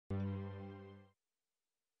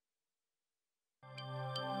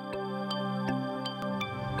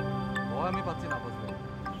আরামই পাচ্ছি না আপাতত।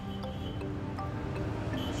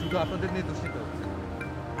 শুধু আপনাদের নিয়ে দুশ্চিন্তা হচ্ছে।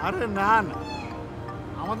 আরে না না,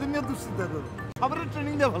 আমাদের নিয়ে দুশ্চিন্তা করো, সবার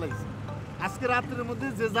ট্রেনিং দিয়ে ভালাইছে। আজকে রাত্রের মধ্যে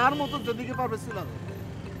যে যার মতো যেদিকে পারবে ছিল,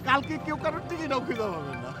 কালকে কেউ কারোর টিকিটও খুঁজে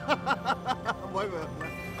পাবে না। ভয় ভয়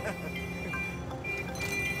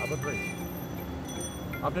আবার ভাই,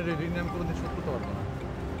 আপনার এই ঋণ আমি কোনোদিন শোধ করতে পারবো না।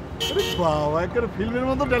 আরে বাবা, একের ফিল্মের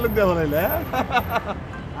মতো ডায়লগ দেওয়া ভালাইলে।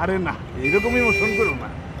 আরে না, এইরকম ইমোশন করো না।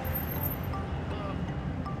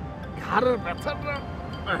 ঘাড়ের ব্যথাটা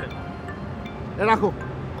রাখো,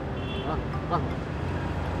 রাখো।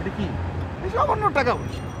 এটা কি? এই সামান্য টাকা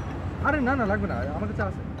পয়সা। আরে না না, লাগবে না, আমার কাছে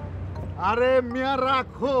আছে। আরে মিয়া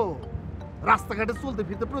রাখো, রাস্তাঘাটে চলতে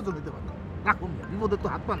ফিরতে প্রয়োজন হতে পারে। রাখো মিয়া, বিপদে তো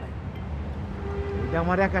হাত পা নাই। এটা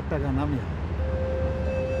আমার একার টাকা না মিয়া,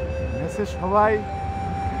 মেসে সবাই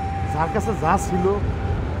যার কাছে যা ছিল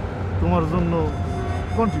তোমার জন্য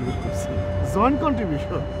কন্ট্রিবিউট করছে, জয়েন্ট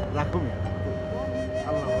কন্ট্রিবিউশন। রাখো মিয়া,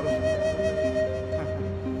 আল্লাহ ভরসা।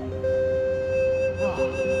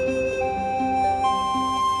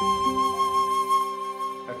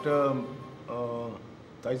 একটা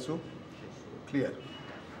তাই স্যুপ ক্লিয়ার,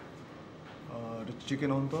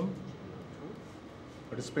 চিকেন অন্তন,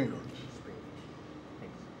 একটা স্প্রিং রোল।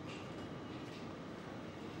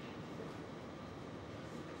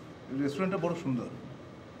 রেস্টুরেন্টটা বড় সুন্দর,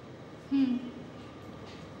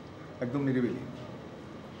 একদম নিরিবিলি।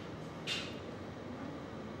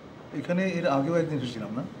 এখানে এর আগেও একদিন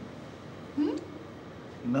এসেছিলাম না?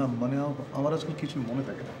 না মানে আমার আজকাল কিছু মনে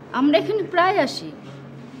থাকে না। আমরা এখানে প্রায় আসি।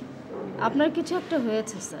 আপনার কিছু একটা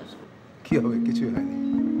হয়েছে স্যার। কি হবে? কিছুই হয়নি।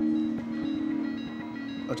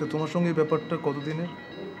 আচ্ছা, তোমার সঙ্গে এই ব্যাপারটা কতদিনের?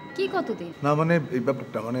 কি কতদিন? না মানে এই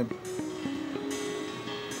ব্যাপারটা মানে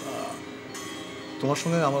তোমার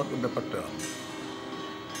সঙ্গে আমার ব্যাপারটা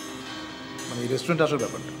মানে এই রেস্টুরেন্টে আসার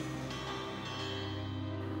ব্যাপারটা।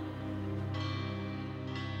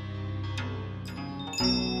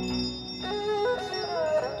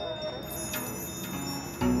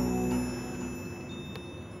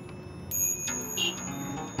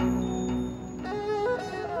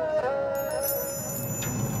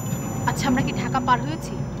 আচ্ছা, আমরা কি ঢাকা পার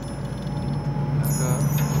হয়েছি?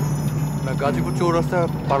 না, গাজীপুর চৌরাস্তা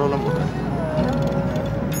পার হলাম কোথায়?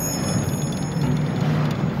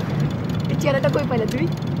 এই চেহারাটা কই পাইলা তুই?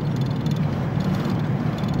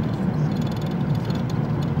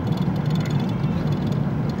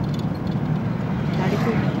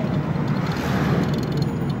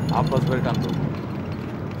 আব্বাস ভাই টানলো।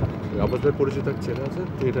 আব্বাস ভাই পরিচিত এক ছেলে আছে,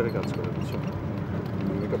 থিয়েটারে কাজ করে, বুঝছো?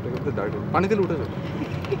 মেকআপ টেকআপ দিয়ে দাঁড়িয়ে পানি দিলে উঠে যাবে।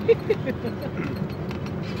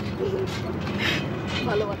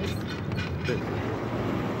 ভালো মানুষ।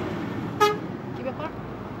 কি ব্যাপার,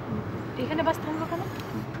 এখানে বাস থামলো কেন?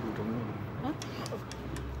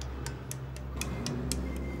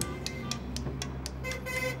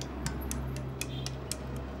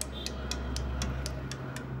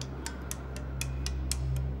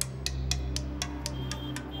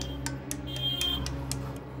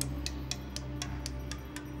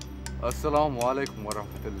 আসসালামু আলাইকুম ওয়া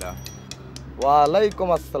রাহমাতুল্লাহ। ওয়ালাইকুম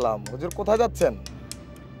আসসালাম। হুজুর কোথায় যাচ্ছেন?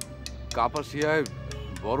 কাপাসিয়ায়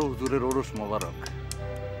বড় হুজুরের ওরস মোবারক,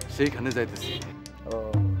 সেইখানে যাইতেছি। ও,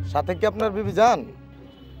 সাথে কি আপনার বিবি যান?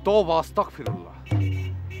 তওবা আস্তাগফিরুল্লাহ,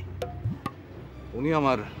 উনি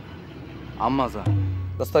আমার আম্মা যান।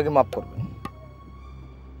 দোস্তাকে মাফ করবেন।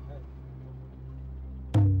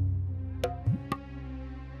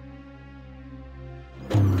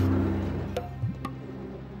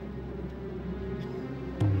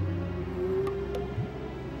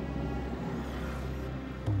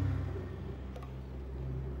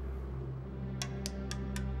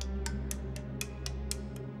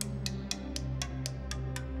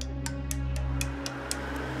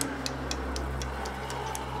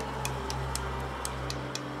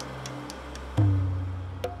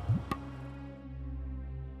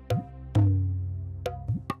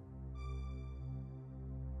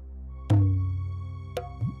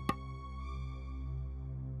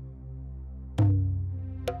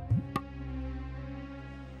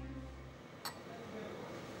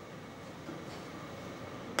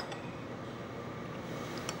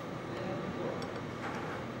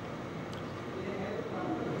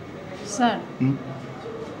 স্যার,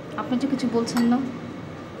 আপনি তো কিছু বলছেন না।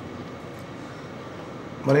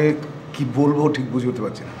 মানে কি বলবো ঠিক বুঝে উঠতে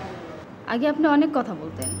পারছি না। আগে আপনি অনেক কথা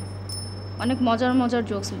বলতেন, অনেক মজার মজার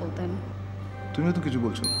জোকস বলতেন। তুমিও তো কিছু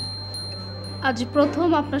বলছো না। আজ প্রথম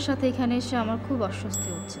আপনার সাথে এখানে এসে আমার খুব অস্বস্তি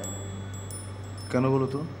হচ্ছে। কেন বলো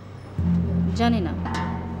তো? জানি না।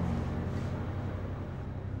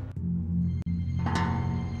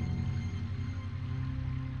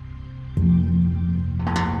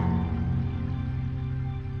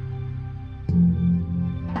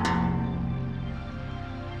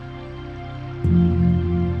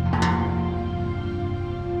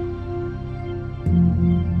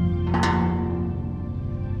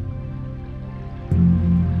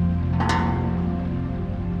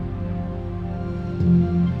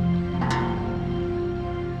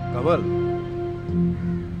 কামাল,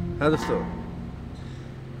 হ্যাঁ দোস্ত,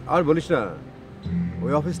 আর বলিস না,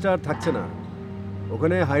 ওই অফিসটা আর থাকছে না।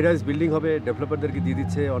 ওখানে হাই রাইজ বিল্ডিং হবে, ডেভেলপারদেরকে দিয়ে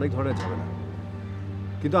দিচ্ছে, অনেক ধরনের ঝামেলা।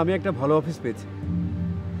 কিন্তু আমি একটা ভালো অফিস পেয়েছি।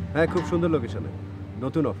 হ্যাঁ, খুব সুন্দর লোকেশনে,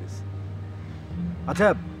 নতুন অফিস। আচ্ছা,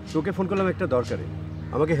 তোকে ফোন করলাম একটা দরকারে,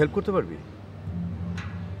 আমাকে হেল্প করতে পারবি?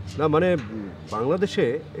 না মানে বাংলাদেশে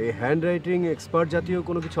এই হ্যান্ড রাইটিং এক্সপার্ট জাতীয়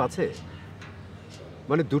কোনো কিছু আছে?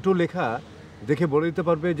 মানে দুটো লেখা দেখে বলে দিতে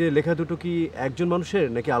পারবে যে লেখা দুটো কি একজন মানুষের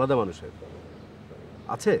নাকি আলাদা মানুষের?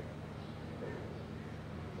 আছে?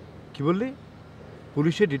 কি বললি?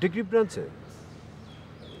 পুলিশের ডিটেকটিভ ব্রাঞ্চে?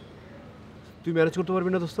 তুই ম্যানেজ করতে পারবি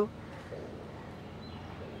না দোস্ত?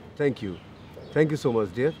 Thank you so much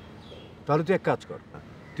dear. তাহলে তুই এক কাজ কর,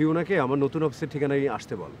 তুই ওনাকে আমার নতুন অফিসের ঠিকানায়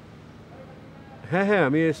আসতে বল। হ্যাঁ হ্যাঁ,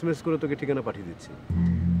 আমি SMS করে তোকে ঠিকানা পাঠিয়ে দিচ্ছি।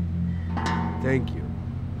 Thank you,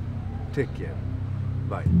 take care,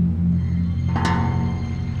 by.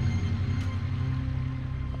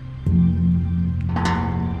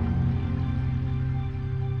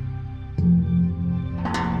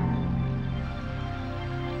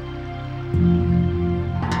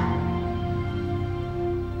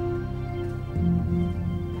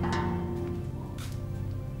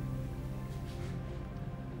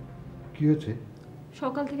 কি হয়েছে?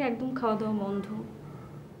 সকাল থেকে একদম খাওয়া দাওয়া বন্ধ।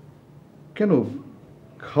 কেন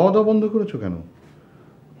খাওয়া দাওয়া বন্ধ করেছো কেন?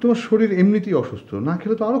 তোমার শরীর এমনিতেই অসুস্থ, না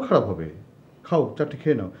খেলে তো আরো খারাপ হবে। খাও, চারটে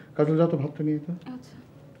খেয়ে নাও। কাজল, যাও তো ভাতটা নিয়ে তো। আচ্ছা।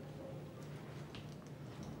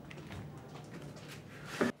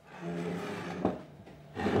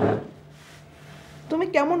 তুমি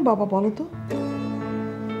কেমন বাবা বলো তো?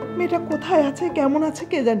 মেয়েটা কোথায় আছে, কেমন আছে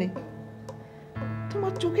কে জানে?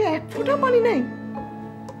 তোমার চোখে এক ফোঁটা পানি নেই?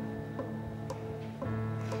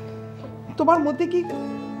 তোমার মধ্যে কি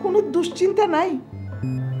কোনো দুশ্চিন্তা নাই?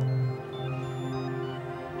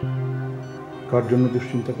 কার জন্য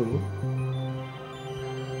দুশ্চিন্তা করবো?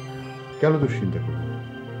 কেন দুশ্চিন্তা করবো?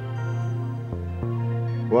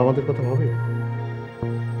 ও আমাদের কথা ভাবে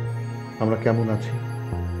আমরা কেমন আছি?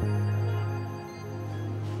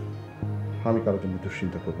 আমি কারোর জন্য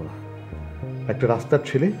দুশ্চিন্তা করবো না। একটা রাস্তার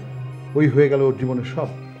ছেলে, ওই হয়ে গেল ওর জীবনের সব।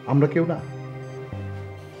 আমরা কেউ না।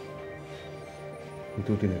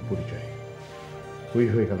 দুদিনের পরিচয়, ওই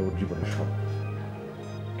হয়ে গেল ওর জীবনের সব।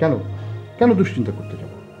 কেন কেন দুশ্চিন্তা করতে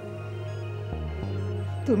যাব?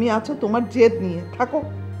 তুমি আছো তোমার জেদ নিয়ে, থাকো।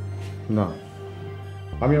 না,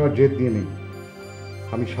 আমি আমার জেদ নিয়ে নেই।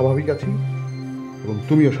 আমি স্বাভাবিক আছি এবং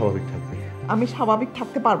তুমিও স্বাভাবিক থাকবে। আমি স্বাভাবিক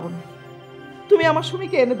থাকতে পারবো না। তুমি আমার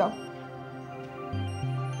সুমিকে এনে দাও।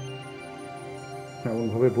 এমন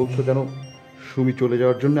ভাবে বলছো যেন সুমি চলে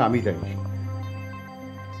যাওয়ার জন্য আমি দায়ী।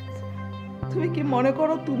 তুমি কি মনে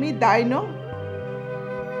করো তুমি দায়ী নও?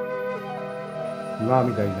 না,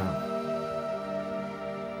 আমি দায়ী না।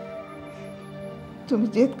 তুমি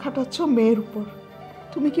জেদ খাটাচ্ছ মেয়ের উপর।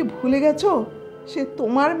 তুমি কি ভুলে গেছো সে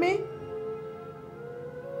তোমার মেয়ে?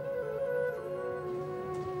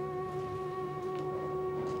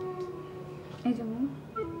 এই যেমন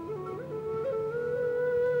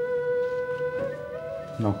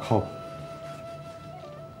নাও, খাও।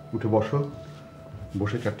 উঠে বসো,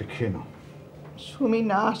 বসে চারটে খেয়ে নাও। সুমি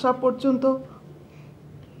না আসা পর্যন্ত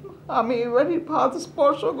আমি এবারই ভাত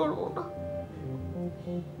স্পর্শ করবো না।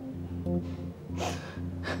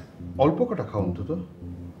 অল্প কটা খাও অন্তত।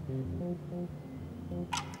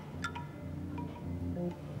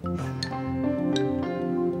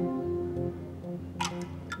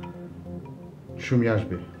 সুমি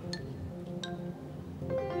আসবে,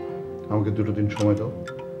 আমাকে 2 দিন সময় দাও।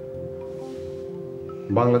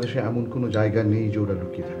 বাংলাদেশে এমন কোনো জায়গা নেই যে ওরা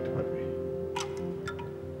লুকিয়ে থাকতে পারবে।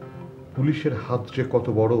 পুলিশের হাত যে কত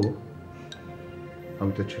বড়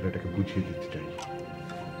আমি তো ছেলেটাকে বুঝিয়ে দিতে চাই।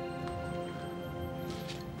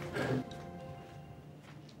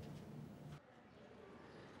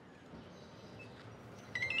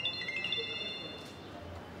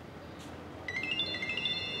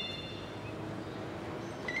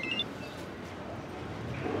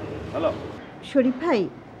 হ্যালো শরীফ ভাই,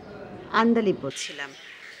 আন্দালি বলছিলাম।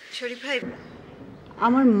 শরীফ ভাই,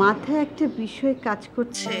 আমার মাথায় একটা বিষয় কাজ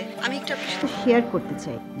করছে, আমি একটু আপনার সাথে শেয়ার করতে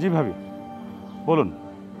চাই। জি ভাবি, বলুন।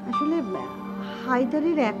 আসলে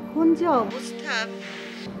হায়দারের এখন যে অবস্থা,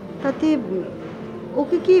 তাতে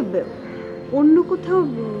ওকে কি অন্য কোথাও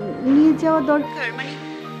নিয়ে যাওয়া দরকার? মানে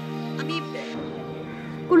আমি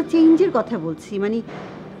কোনো চেঞ্জের কথা বলছি। মানে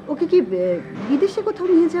ওকে কি বিদেশে কোথাও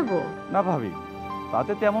নিয়ে যাব? না ভাবি,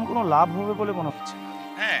 তাতে তেমন কোনো লাভ হবে বলে মনে হচ্ছে।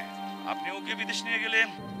 হ্যাঁ, আপনি ওকে বিদেশ নিয়ে গেলে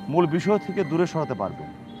মূল বিষয় থেকে দূরে সরাতে পারবেন,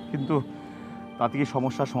 কিন্তু তাতে কি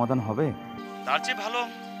সমস্যার সমাধান হবে? তার চেয়ে ভালো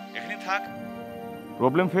এখানে থাক,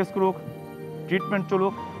 প্রবলেম ফেস করুক, ট্রিটমেন্ট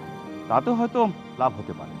চলুক, তাতে হয়তো লাভ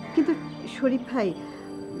হতে পারে। কিন্তু শরীফ ভাই,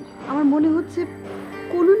 আমার মনে হচ্ছে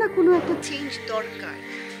কোনো না কোনো একটা চেঞ্জ দরকার।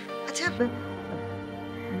 আচ্ছা,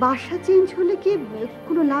 বাসা চেঞ্জ হলে কি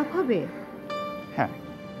কোনো লাভ হবে? হ্যাঁ,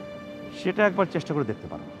 সেটা একবার চেষ্টা করে দেখতে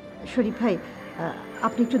পারো। শরীফ ভাই,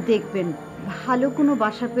 আপনি একটু দেখবেন, ভালো কোনো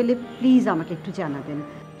বাসা পেলে প্লিজ আমাকে একটু জানাবেন।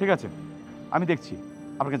 ঠিক আছে, আমি দেখছি,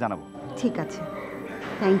 আপনাকে জানাবো। ঠিক আছে,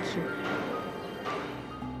 থ্যাংক ইউ।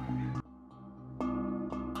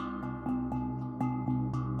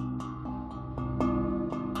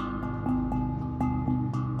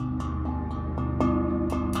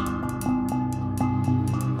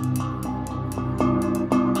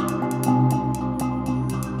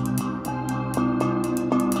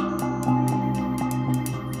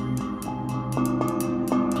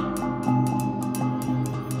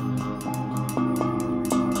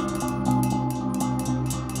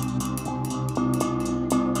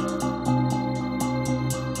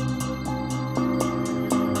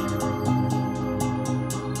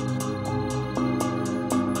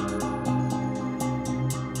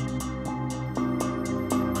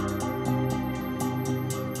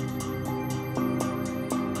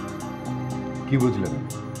 কি বুঝলেন?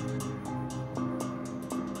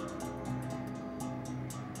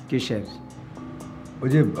 কিসের? ওই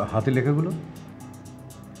যে হাতের লেখাগুলো।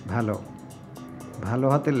 ভালো ভালো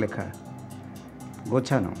হাতের লেখা,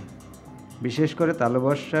 গোছানো। বিশেষ করে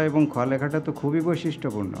তালবর্ষা এবং খ লেখাটা তো খুবই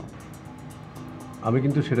বৈশিষ্ট্যপূর্ণ। আমি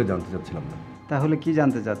কিন্তু সেটা জানতে চাচ্ছিলাম না। তাহলে কি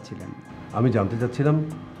জানতে চাচ্ছিলেন? আমি জানতে চাচ্ছিলাম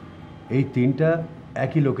এই তিনটা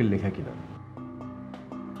একই লোকের লেখা কিনা।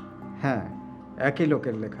 হ্যাঁ, একই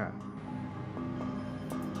লোকের লেখা।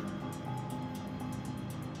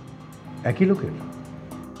 একই লোকের?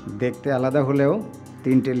 দেখতে আলাদা হলেও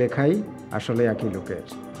তিনটে লেখাই আসলে একই লোকের।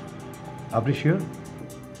 আপনি শিওর?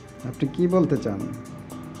 আপনি কি বলতে চান?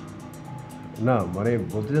 না, মানে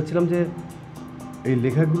বলতে চাচ্ছিলাম যে এই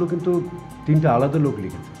লেখাগুলো কিন্তু তিনটা আলাদা লোক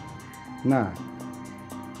লিখেছে। না,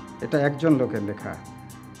 এটা একজন লোকের লেখা।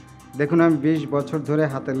 দেখুন, আমি 20 বছর ধরে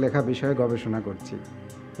হাতের লেখা বিষয়ে গবেষণা করছি।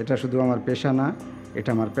 এটা শুধু আমার পেশা না, এটা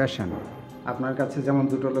আমার প্যাশন। আপনার কাছে যেমন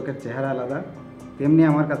দুটো লোকের চেহারা আলাদা, তেমনি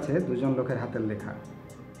আমার কাছে দুজন লোকের হাতের লেখা।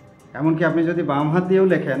 এমনকি আপনি যদি বাম হাত দিয়েও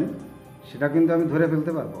লেখেন, সেটা কিন্তু আমি ধরে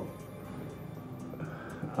ফেলতে পারবো।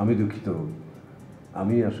 আমি দুঃখিত,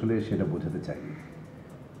 আমি আসলে সেটা বোঝাতে চাইনি।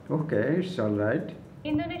 ওকে, ইটস অল রাইট।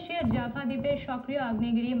 ইন্দোনেশিয়ার জাভা দ্বীপের সক্রিয়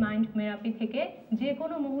আগ্নেয়গিরি মাইন্ড মেরাপি থেকে যে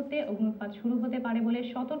কোনো মুহূর্তে অগ্নুৎপাত শুরু হতে পারে বলে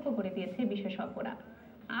সতর্ক করে দিয়েছে বিশেষজ্ঞরা।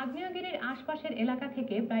 আগ্নেয়গিরির আশপাশের এলাকা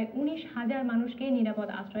থেকে প্রায় 19,000 মানুষকে নিরাপদ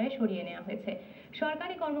আশ্রয়ে সরিয়ে নেওয়া হয়েছে।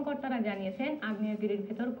 সরকারি কর্মকর্তারা জানিয়েছেন, আগ্নেয়গিরির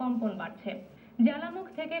ভেতর কম্পন বাড়ছে, জ্বালামুখ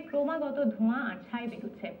থেকে ক্রমাগত ধোঁয়া আর ছাই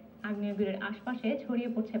বেরোচ্ছে। আগ্নেয়গিরির আশপাশে ছড়িয়ে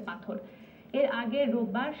পড়ছে পাথর। এর আগে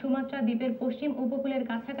রোববার সুমাত্রা দ্বীপের পশ্চিম উপকূলের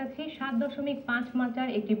কাছাকাছি 7.5 মাত্রার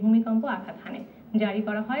একটি ভূমিকম্প আঘাত হানে। জারি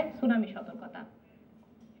করা হয় সুনামি সতর্কতা।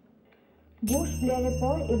 বুশ ব্লেয়ারের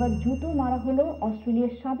পর এবার জুতো মারা হলো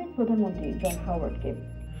অস্ট্রেলিয়ার সাবেক প্রধানমন্ত্রী জন হাওয়ার্ডকে।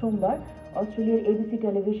 সোমবার অস্ট্রেলিয়ার এবিসি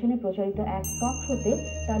টেলিভিশনে প্রচারিত এক টক শোতে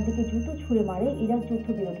তার দিকে জুতো ছুঁড়ে মারে ইরাক যুদ্ধ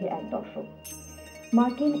বিরোধী এক দর্শক।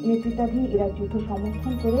 মার্কিন নেতৃত্বাধীন ইরাক যুদ্ধ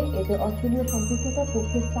সমর্থন করে এতে অস্ট্রেলীয় সম্পৃক্ততার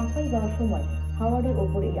পক্ষে সাফাই দেওয়ার সময় হাওয়ার্ডের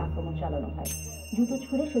ওপর এই আক্রমণ চালানো হয়। জুতো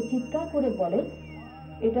ছুঁড়ে সে চিৎকার করে বলে,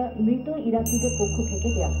 এটা মৃত ইরাকিদের পক্ষ থেকে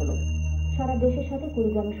দেয়া হলো। সারা দেশের সাথে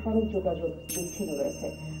কুড়িগ্রামের সড়ক যোগাযোগ বিচ্ছিন্ন রয়েছে।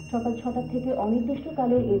 সকাল 6টা থেকে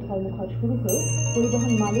অনির্দিষ্টকালের এই ধর্মঘট শুরু হয়ে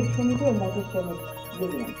পরিবহন মালিক সমিতি ও মোটর শ্রমিক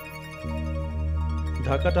ইউনিয়ন।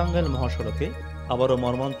 ঢাকা টাঙ্গাইল মহাসড়কে আবারও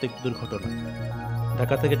মর্মান্তিক দুর্ঘটনা।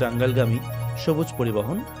 ঢাকা থেকে টাঙ্গাইলগামী সবুজ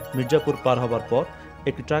পরিবহন মির্জাপুর পার হবার পর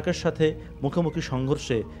একটি ট্রাকের সাথে মুখোমুখি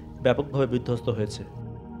সংঘর্ষে ব্যাপকভাবে বিধ্বস্ত হয়েছে।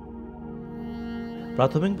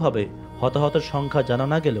 প্রাথমিকভাবে হতাহতের সংখ্যা জানা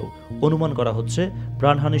না গেলেও অনুমান করা হচ্ছে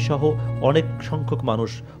প্রাণহানি সহ অনেক সংখ্যক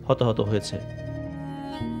মানুষ হতাহত হয়েছে।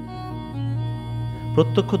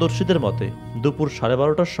 প্রত্যক্ষদর্শীদের মতে দুপুর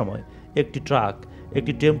 12:30টার সময় একটি ট্রাক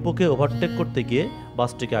একটি টেম্পোকে ওভারটেক করতে গিয়ে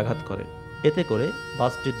বাসটিকে আঘাত করে। এতে করে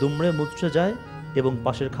বাসটি দুমড়ে মুচড়ে যায় এবং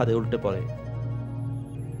পাশের খাদে উল্টে পড়ে।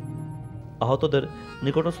 আহতদের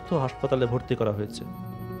নিকটস্থ হাসপাতালে ভর্তি করা হয়েছে।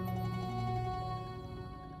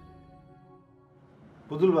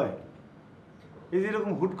 বুদুল ভাই, এই যে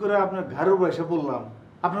এরকম হুট করে আপনার ঘরের উপর এসে বললাম,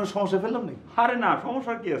 আপনার সমস্যা ফেললাম নাকি? আরে না,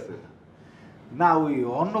 সমস্যা কি আছে? না, ওই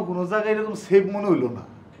অন্য কোনো জায়গায় এরকম সেফ মনে হইলো না,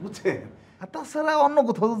 বুঝছেন? আর তাছাড়া অন্য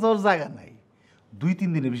কোথাও যাওয়ার জায়গা নাই, 2-3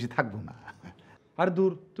 দিনের বেশি থাকবো না। আর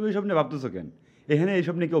দূর, তুমি এইসব নিয়ে ভাবতেছো কেন? এখানে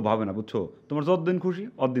এইসব নিয়ে কেউ ভাবে না, বুঝছো? তোমার যতদিন খুশি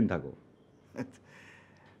অতদিন থাকো।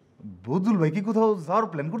 বুদুল ভাই কি কোথাও যাওয়ার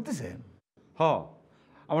প্ল্যান করতেছেন?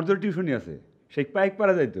 আমার তো টিউশনই আছে, সেই পাইক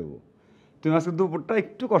পাড়া যাইতে হবো। তুমি আজকে দুপুরটা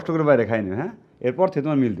একটু কষ্ট করে বাইরে খাই নি, হ্যাঁ? এরপর থেকে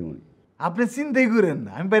তোমার মিল দেবো। আপনি চিন্তাই করেন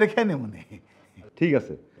না, আমি বাইরে খাই না মনে। ঠিক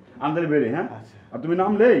আছে আন্দালি বেরে। হ্যাঁ আর তুমি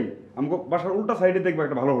নামলেই আমাকে বাসার উল্টা সাইডে দেখবে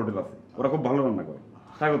একটা ভালো হোটেল আছে, ওরা খুব ভালো রান্না করে।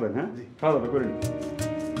 স্বাগত। হ্যাঁ খাওয়া দাওয়া করে নি।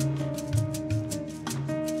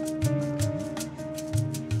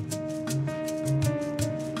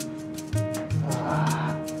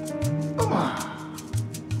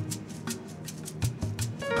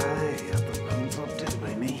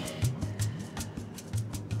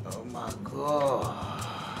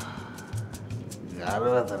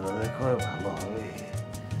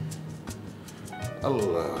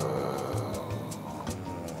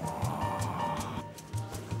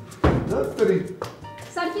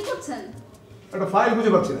 স্যার কি করছেন? একটা ফাইল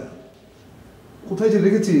খুঁজে পাচ্ছি না, কোথায় যে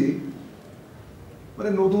রেখেছি। মানে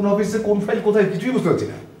নতুন অফিসে কোন ফাইল কোথায় কিছুই বুঝতে পারছি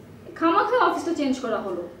না। খামাখা অফিসটা চেঞ্জ করা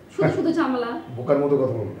হলো, শুধু শুধু ঝামেলা। বোকার মতো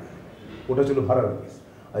কথা বলবো না, ওটা ছিল ভাড়ার অফিস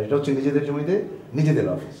আর এটা হচ্ছে নিজেদের জমিতে নিজেদের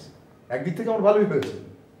অফিস। একদিক থেকে আমার ভালোই হয়েছে,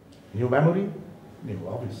 new memory new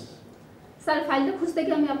office. Sir ফাইলটা খুঁজতে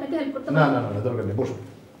কি আমি আপনাকে হেল্প করতে না পারি? না না দরকার নেই, বসুন।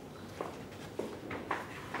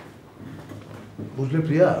 বুঝলে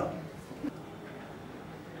প্রিয়া,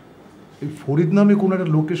 এই ফরিদ নামে কোনো একটা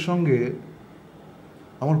লোকের সঙ্গে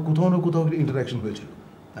আমার কোথাও না কোথাও ইন্টারাকশন হয়েছিল,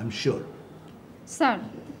 আই এম শিওর। স্যার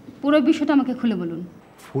পুরো বিষয়টা আমাকে খুলে বলুন।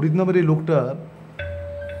 ফরিদ নামের এই লোকটা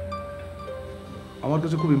আমার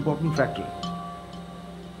কাছে খুব ইম্পর্টেন্ট ফ্যাক্টর।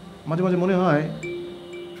 মাঝে মাঝে মনে হয়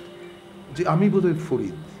যে আমি বোধহয়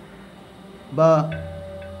ফরিদ, বা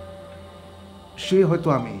সে হয়তো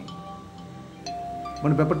আমি।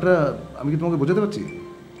 মানে ব্যাপারটা আমি কি তোমাকে বোঝাতে পারছি?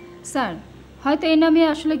 স্যার হয়তো এই নামে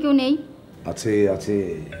আসলে কেউ নেই। আছে আছে,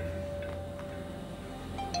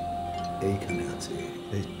 এইখানে আছে,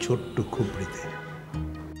 এই ছোট্ট খুপড়িতে।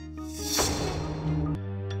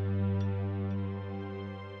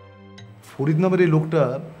 ফরিদ নামের এই লোকটা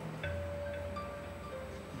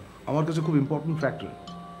আমার কাছে খুব ইম্পর্টেন্ট ফ্যাক্টর।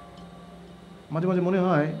 মাঝে মাঝে মনে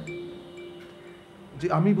হয় যে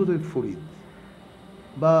আমি বোধহয় ফরিদ,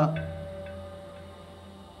 বা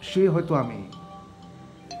সে হয়তো আমি।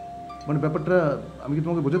 মানে ব্যাপারটা আমি কি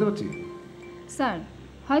তোমাকে বোঝাতে পারছি? স্যার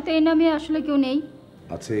হয়তো এই নামে আসলে কেউ নেই।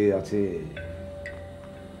 আছে আছে,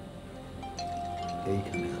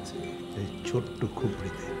 এইখানে আছে, এই ছোট্ট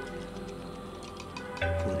খুপড়িতে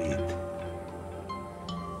ফরিদ।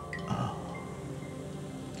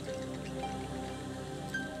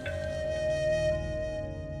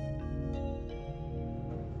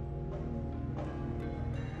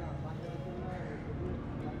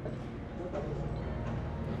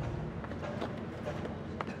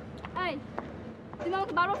 তুমি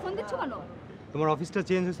আমাকে বারবার ফোন দিচ্ছ কেন? তোমার অফিসটা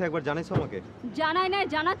চেঞ্জ হয়েছে, একবার জানাইছো আমাকে? জানাই নাই,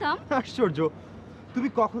 জানাতাম। আশ্চর্য, তুমি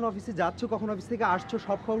কখন অফিসে যাচ্ছ কখন অফিস থেকে আসছো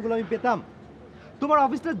সব খবরগুলো আমি পেতাম। তোমার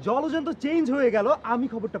অফিসটা জলজন্ত চেঞ্জ হয়ে গেল, আমি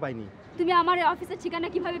খবরটা পাইনি। তুমি আমার এই অফিসের ঠিকানা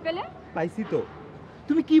কিভাবে পেলে? পাইছি তো।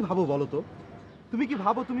 তুমি কি ভাবো বলো তো? তুমি কি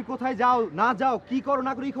ভাবো তুমি কোথায় যাও না যাও, কি করো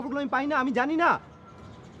না করো, এই খবরগুলো আমি পাই না? আমি জানি না।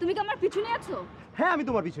 তুমি কি আমার পিছু নিয়েছো? হ্যাঁ আমি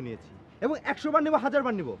তোমার পিছু নিয়েছি, এবং 100 বার নেবো 1000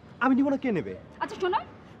 বার নেবো, আমি নিব না, কে নেবে? আচ্ছা শোনো,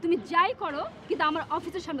 তুমি যাই করো কিন্তু আমার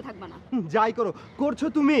অফিসের সামনে থাকবে না। যাই করো, করছো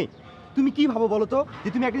তুমি। তুমি কি ভাবো বলো তো, যে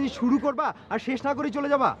তুমি একটা জিনিস শুরু করবা আর শেষ না করেই চলে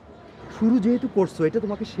যাবা? শুরু যেহেতু করছো, এটা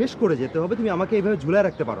তোমাকে শেষ করে যেতে হবে, তুমি আমাকে এইভাবে ঝুলায়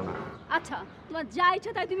রাখতে পারো না। আচ্ছা তোমার যা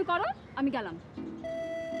ইচ্ছা তাই তুমি করো, আমি গেলাম।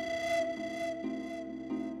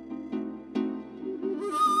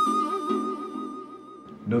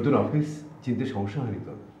 নতুন অফিস চিনতে সমস্যা হয়নি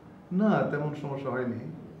তো? না তেমন সমস্যা হয়নি,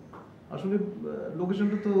 আসলে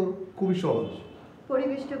লোকেশনটা তো খুবই সহজ,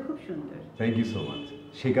 পরিবেশটা খুব সুন্দর। থ্যাংক ইউ সো মাচ,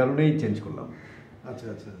 সেই কারণেই চেঞ্জ করলাম। আচ্ছা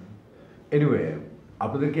আচ্ছা, এনিওয়ে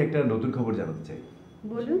আপনাদেরকে একটা নতুন খবর জানাতে চাই।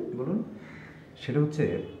 বলুন বলুন। সেটা হচ্ছে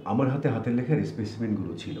আমার হাতে হাতের লেখার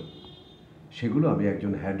স্পেসিমেনগুলো ছিল, সেগুলো আমি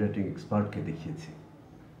একজন হ্যান্ডরাইটিং এক্সপার্টকে দেখিয়েছি।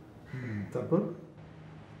 তারপর?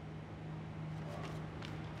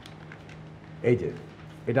 এই যে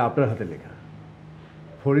এটা আপনার হাতের লেখা,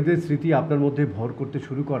 ফরিদের স্মৃতি আপনার মধ্যে ভর করতে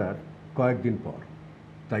শুরু করার কয়েকদিন পর,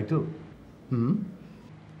 তাই তো?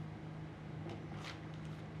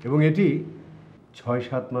 এবং এটি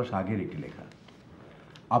 6-7 মাস আগের একটি লেখা,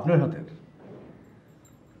 আপনার হাতের।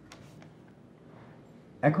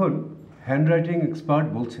 এখন হ্যান্ডরাইটিং এক্সপার্ট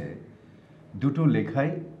বলছে দুটো লেখাই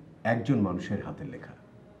একজন মানুষের হাতের লেখা।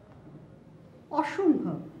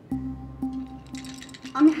 অসম্ভব।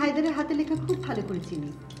 আমি হায়দারের হাতে লেখা খুব ভালো করে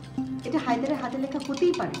চিনি, এটা হায়দারের হাতে লেখা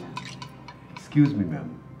হতেই পারে না। এক্সকিউজ মি ম্যাম,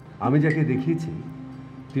 আমি যাকে দেখিয়েছি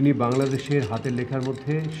তিনি বাংলাদেশের হাতের লেখার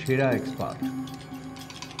মধ্যে সেরা এক্সপার্ট।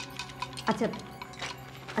 আচ্ছা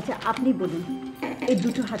আচ্ছা আপনি বলুন, এই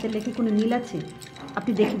দুটো হাতের লেখে কোনো মিল আছে?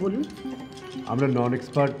 আপনি দেখে বলুন। আমরা নন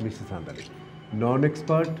এক্সপার্ট মিসেস আন্দালি, নন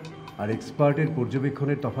এক্সপার্ট আর এক্সপার্টের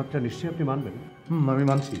পর্যবেক্ষণের তফাৎটা নিশ্চয়ই আপনি মানবেন। আমি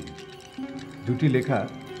মানছি। দুটি লেখা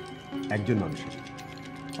একজন মানুষের।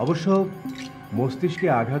 অবশ্য মস্তিষ্কে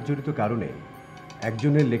আঘাতজনিত কারণে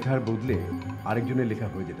একজনের লেখার বদলে আরেকজনের লেখা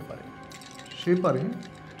হয়ে যেতে পারে। সে পারে,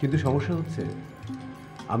 কিন্তু সমস্যা হচ্ছে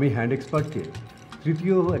আমি হ্যান্ড এক্সপার্টকে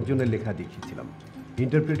তৃতীয় একজনের লেখা দেখিয়েছিলাম,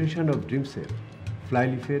 ইন্টারপ্রিটেশন অফ ড্রিমসের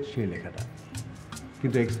ফ্লাইলিফের সেই লেখাটা।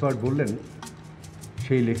 কিন্তু এক্সপার্ট বললেন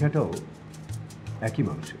সেই লেখাটাও একই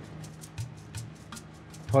মানুষের।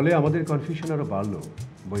 ফলে আমাদের কনফিউশন আরও বাড়ল,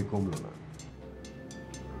 বই কমল না।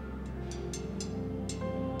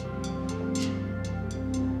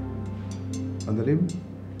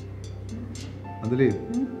 আন্দলিম,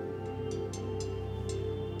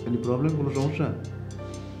 এনি প্রবলেম, কোনো সমস্যা?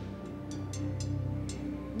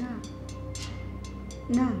 না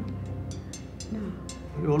না না,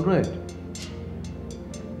 অলরাইট,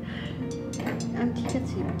 আমি ঠিক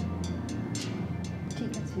আছি,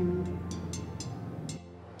 ঠিক আছে।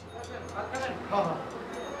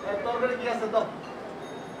 তরকারি কি আছে দাও।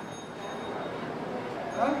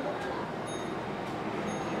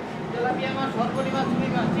 তেলাপিয়া মাছ, সরপুরি মাছ, রুই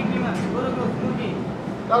মাছ, চিংড়ি মাছ, গরু গোস, মুরগি।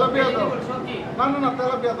 তেলাপিয়া দাও। সবজি। না না না,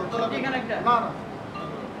 তেলাপিয়া দাও। তেলাপিয়া এখানে একটা। না না।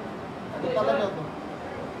 তেলাপিয়া দাও।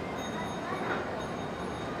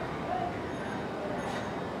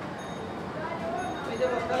 এই যে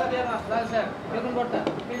তেলাপিয়া মাছ, লাল শাক, বেগুন ভর্তা,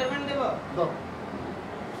 পিন্টারমেন্ট দেব? দাও।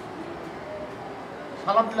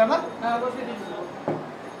 সালাদ দিলা না? হ্যাঁ, অবশ্যই দিচ্ছি।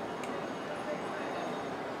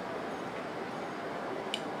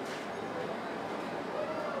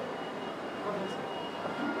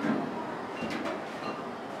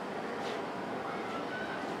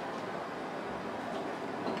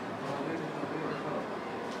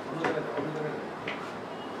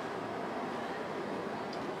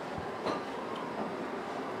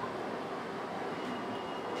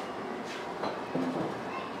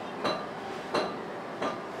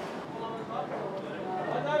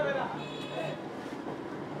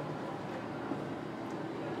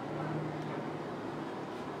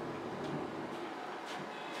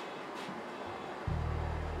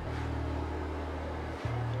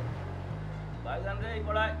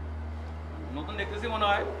 নতুন দেখতেছি মনে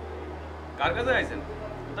হয়। কার কাছে আইছেন?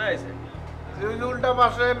 কোথায় আইছেন? উল্টা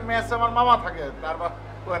পাশে মেস আমার মামা থাকে, তার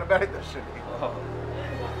বাড়িতে।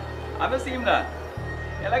 আমি ইমরান,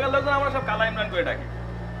 এলাকার লোকজন আমরা সব কালা ইমরান করে ডাকি।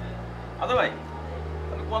 আচ্ছা ভাই,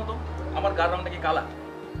 আমি কোন তো আমার গার রংটা কি কালা?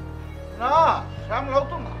 না, শ্যামলাও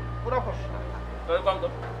তো না, পুরা ফর্সা। তবে কম তো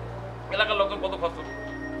এলাকার লোকজন কত কষ্ট,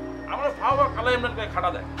 আমরা ফাওয়া কালা ইমরান করে খাটা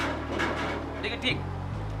দেয়। দেখি ঠিক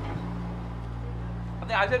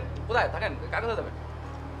আপনি আসেন, কোথায় থাকেন, কার কাছে যাবেন?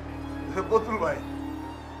 বতুল ভাই।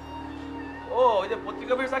 ও, ওই যে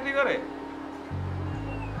পত্রিকা অফিসে চাকরি করে।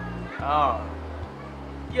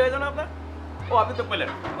 কি হয় জানো আপনার? ও, আপনি তো কইলেন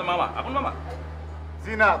আপনার মামা। আপন মামা?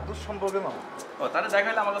 জি না, দুঃসম্পর্কে মামা। ও, তাহলে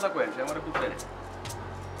দেখাইলে আমার কথা কয়েন, সে আমার খুব চাই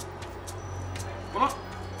কোনো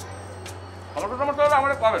সমস্যা টমস্যা হলে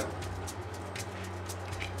আমার পাবেন।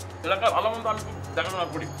 এলাকার ভালো মন্দ আমি খুব দেখাশোনা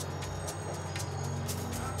করি।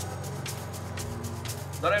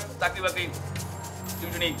 ধরেন চাকরি বাকরি,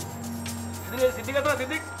 টিউশনি, সিদ্দিক আছে না,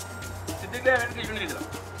 সিদ্দিক টিউশনি দিয়েছিলাম,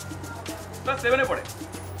 ক্লাস 7-এ পড়ে।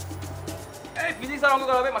 এই ফিজিক্স আর অঙ্ক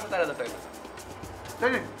করা হবে মাসে 4,000 টাকা।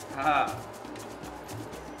 হ্যাঁ,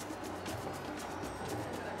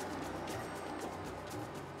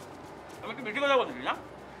 আমি একটু বেশি কথা বলতেছি না?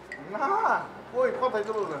 না, ওই কথাই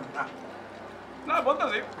তো বলবেন না। না,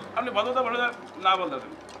 বলতেছি, আপনি ভদ্রতা বলে না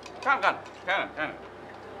বলতেছেন। খান খান, হ্যাঁ হ্যাঁ,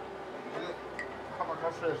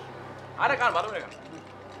 আরে খান, ভালো করে খান।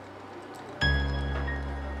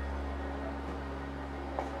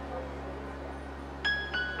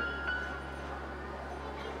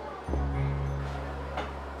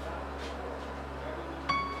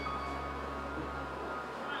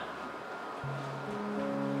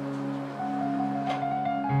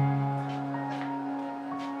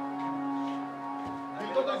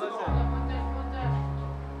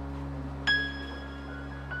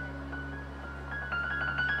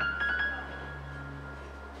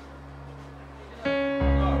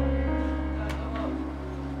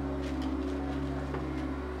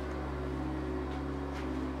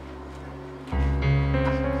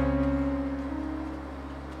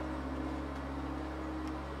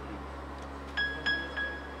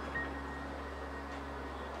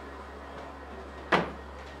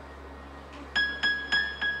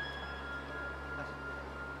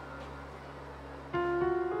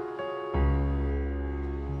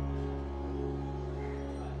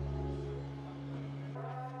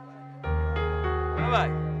 ভাই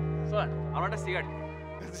চল, আমার একটা সিগারেট।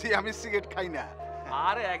 জি, আমি সিগারেট খাই না।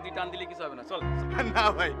 আরে এক দুই টান দিলে কিছু হবে না, চল। না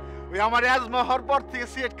ভাই, ওই আমার অ্যাজমা হওয়ার পর থেকে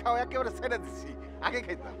সিগারেট খাওয়া একেবারে ছেড়ে দিচ্ছি। আগে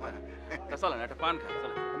খাইতাম। চল না, একটা পান খা,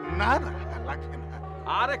 চল। না না, লাগবে না।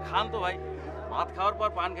 আরে খান তো ভাই। ভাত খাওয়ার পর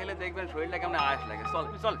পান খেলে দেখবেন শরীরটা কেমন আয়াস লাগে। চল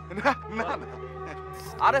চল। না না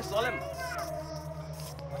আরে চলেন।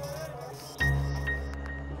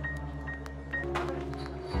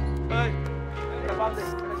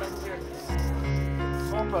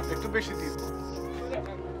 সম্রাট একটু বেশি দিন।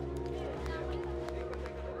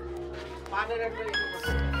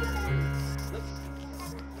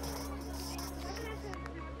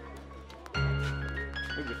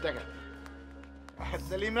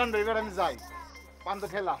 তাহলে ইমরান ভাই এবার আমি যাই, পান তো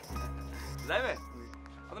খেলাম। যাইবে?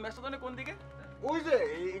 আপনার মেসটা তো কোন দিকে? ওই যে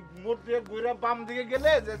এই মোড় দিয়ে ঘুরে বাম দিকে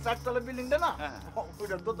গেলে যে চারতলা বিল্ডিংটা না,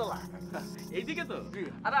 ওইটা দোতলা। এইদিকে তো?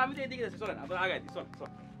 আরে আমি তো এইদিকে যাচ্ছি, চলেন আপনার আগাই দিই। চল চল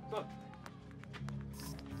চল।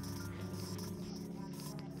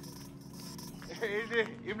 এই যে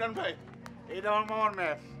ইমরান ভাই, এইটা আমার মামার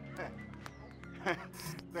মেয়ে।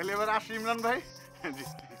 তাহলে এবার আসি ইমরান ভাই। জি,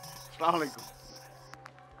 আসসালামু আলাইকুম।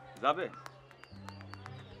 যাবে?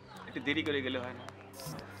 একটু দেরি করে গেলে হয় না?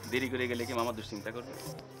 দেরি করে গেলে কি মামা দুশ্চিন্তা করবে?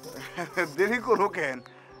 দেরি করো কেন?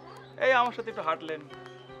 এই আমার সাথে একটু হাঁটলেন,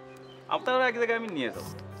 আপনারা এক জায়গায় আমি নিয়ে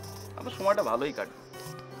যাবো, আপনার সময়টা ভালোই কাটবে।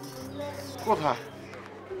 কোথায়?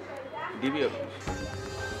 DB office.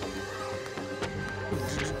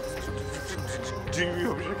 ডিবি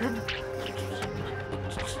অফিসে কেন?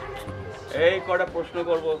 এই কটা প্রশ্ন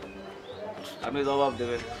করব, আপনি জবাব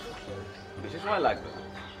দেবেন, বেশি সময় লাগবে না।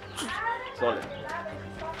 চলেন।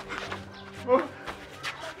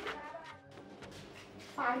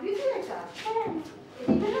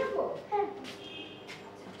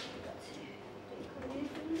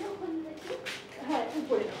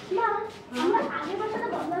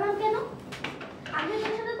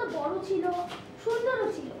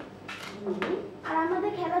 আর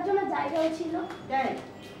আমাদের খেলার জন্য জায়গাও ছিল।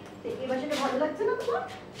 এই বাসাটা ভালো লাগছে না তোমার?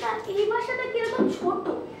 না, এই বাসাটা কিরকম ছোট।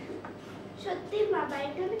 সত্যি মা,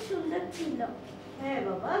 বাড়িটা অনেক সুন্দর ছিল। হ্যাঁ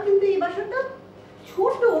বাবা, কিন্তু এই বাসাটা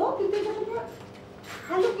ছোট, কিন্তু এই বাসাটা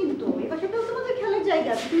ভালো। কিন্তু এই বাসাটাও তোমাদের খেলার জায়গা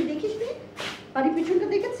আছে, তুই দেখিস নি? বাড়ির পিছনটা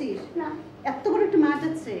দেখেছিস? না। এত বড় একটা মাঠ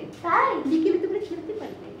আছে, তাই? বিকেলে তোমরা খেলতে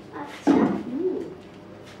পারবে। আচ্ছা।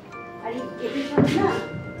 আর এদের সাথে না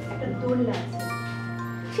একটা দোলনা আছে,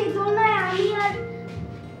 সেই দোলনায় আমি আর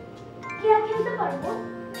কেয়া খেলতে পারবো?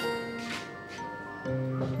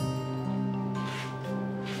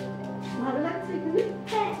 ভালো লাগছে এখানে?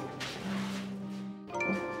 হ্যাঁ।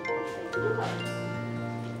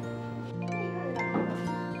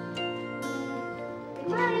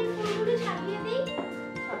 মা, এই ফুলগুলো সাজিয়ে দিই।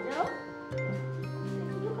 সাজাও।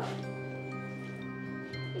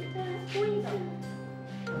 এটা কই দাও?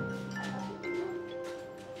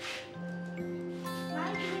 মা,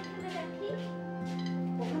 এখানে রাখি।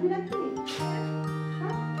 ওখানে রাখবি?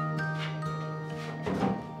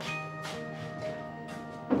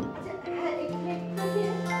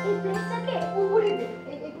 এই প্লেটটাকে উপরে দে,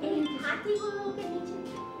 এই হাতিগুলোকে নিচে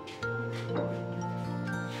দে।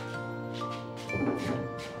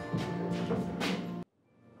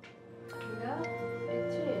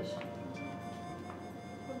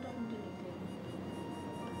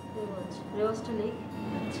 রেওয়াজটা লিখ।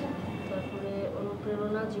 আচ্ছা। তারপরে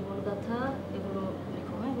অনুপ্রেরণা, জীবনগাথা এগুলো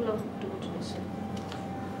লিখো। হ্যাঁ, এগুলো একটু উঠে নিচ্ছে।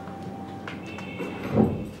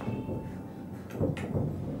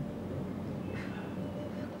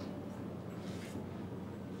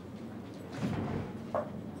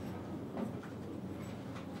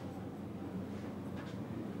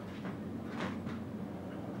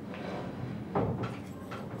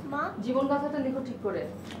 মা, জীবনগাথাটা লিখো ঠিক করে।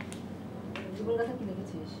 জীবনগাথা কি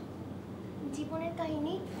লিখেছিস? জীবনের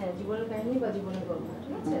কাহিনী। হ্যাঁ, জীবনের কাহিনী বা জীবনের গল্প,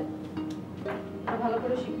 ঠিক আছে? ভালো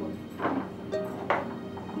করে শিখো।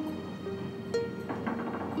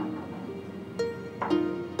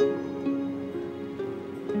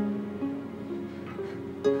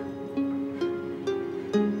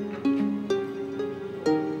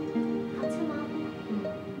 আচ্ছা মা,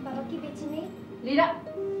 বাবা কি বেঁচে নেই? লীরা,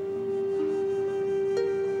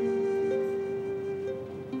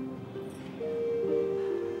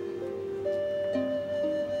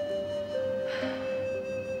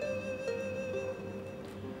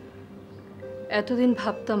 এতদিন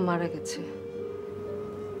ভাবতাম মারা গেছে,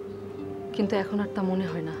 কিন্তু এখন আর তা মনে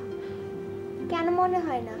হয় না। কেন মনে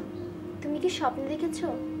হয় না? তুমি কি স্বপ্ন দেখেছো?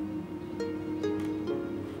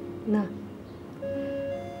 না,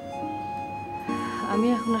 আমি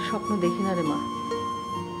এখন আর স্বপ্ন দেখি না রে মা।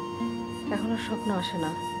 এখন আর স্বপ্ন আসে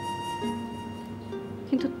না,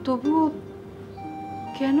 কিন্তু তবুও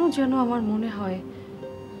কেন যেন আমার মনে হয়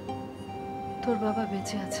তোর বাবা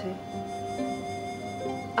বেঁচে আছে,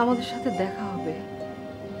 আমাদের সাথে দেখা হবে,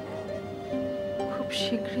 খুব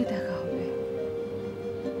শীঘ্রই দেখা হবে।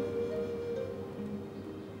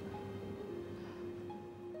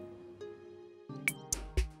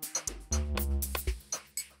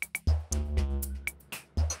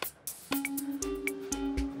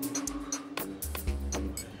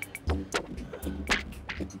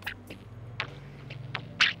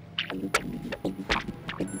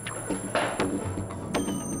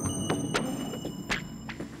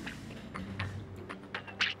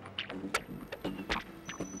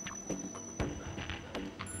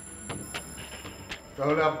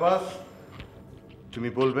 তাহলে আব্বাস তুমি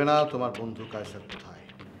বলবে না তোমার বন্ধু কায়সার কোথায়?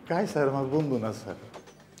 কায়সার আমার বন্ধু না স্যার।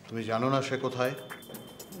 তুমি জানো না সে কোথায়?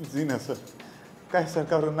 জি না স্যার, কায়সার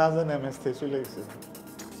কারো না জানে মেস থেকে চলে গেছে।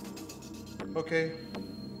 ওকে,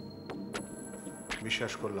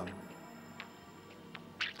 বিশ্বাস করলাম।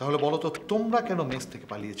 তাহলে বলো তো তোমরা কেন মেস থেকে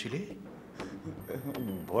পালিয়েছিলে?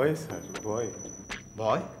 ভয় স্যার, ভয়।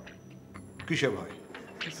 ভয়? কিসে ভয়?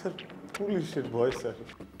 স্যার পুলিশের ভয় স্যার।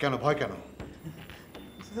 কেন ভয় কেন?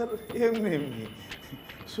 স্যার এমনি এমনি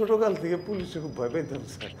ছোটকাল থেকে পুলিশে খুব ভয় পেতাম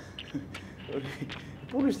স্যার।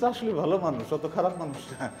 পুলিশ তো আসলে ভালো মানুষ, অত খারাপ মানুষ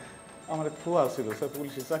না। আমার এক ফুয়া ছিল স্যার,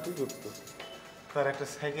 পুলিশে চাকরি করতো। তার একটা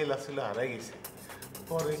সাইকেল আসছিল, হারাই গেছে।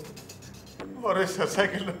 পরে পরে স্যার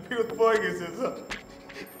সাইকেলটা ফেরত পাওয়া গেছে স্যার।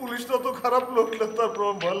 পুলিশ তো অত খারাপ লোক না, তারপর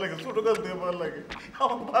ভয় লাগে, ছোটকাল থেকে ভয় লাগে।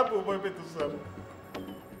 আমার বাপও ভয় পেত স্যার।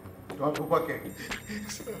 তোমার ফুপাকে?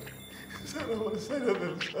 স্যার আমার ছেড়ে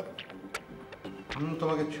দেন স্যার।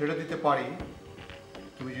 তোমাকে ছেড়ে দিতে পারি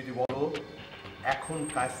তুমি যদি বলো এখন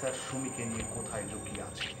কায়সার সুমিকে নিয়ে কোথায় লুকিয়ে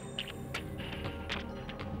আছে।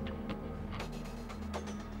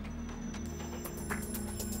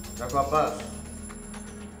 দেখো আব্বাস,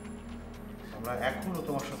 আমরা এখনো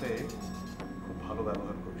তোমার সাথে খুব ভালো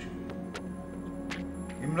ব্যবহার করছি।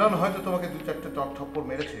 ইমরান হয়তো তোমাকে 2-4টা টপ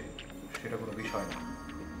মেরেছে, সেটা কোনো বিষয় না।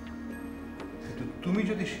 কিন্তু তুমি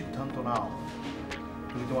যদি সিদ্ধান্ত নাও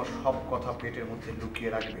তুমি তোমার সব কথা পেটের মধ্যে লুকিয়ে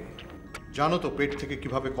রাখবে, জানো তো পেট থেকে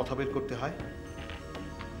কিভাবে কথা বের করতে হয়?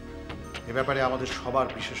 এ ব্যাপারে আমাদের সবার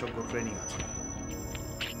বিশেষজ্ঞ ট্রেনিং আছে।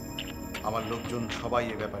 আমার লোকজন সবাই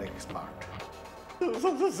এ ব্যাপারে এক্সপার্ট।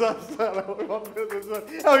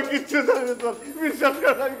 আমি কিচ্ছু জানি না স্যার, বিশ্বাস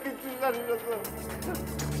করেন আমি কিচ্ছু জানি না স্যার।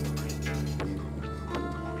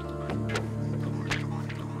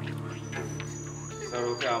 স্যার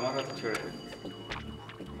ওকে আমার হাতে ছেড়ে দিন,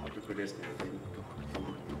 আপনি রেস্ট নিন।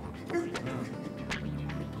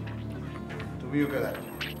 তুমি ওকে দেখো,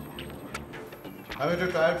 আমি একটু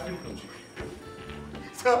টায়ার্ড ফিল করছি।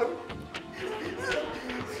 স্যার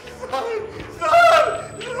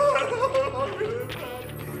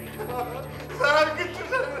স্যার কিচ্ছু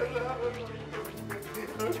জানি না।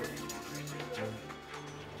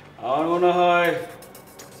 আমার মনে হয়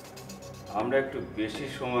আমরা একটু বেশি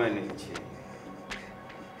সময় নিচ্ছি,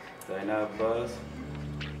 তাই না আব্বাস?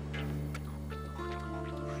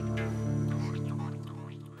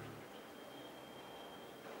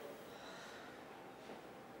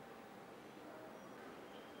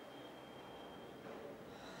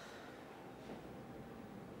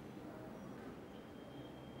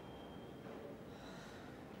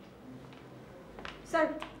 স্যার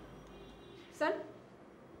স্যার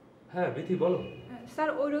হ্যাঁ বিথি বলো। স্যার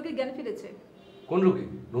ওই রোগী জ্ঞান ফিরেছে। কোন রোগী?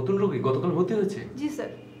 নতুন রোগী গতকাল ভর্তি হয়েছে? জি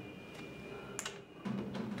স্যার।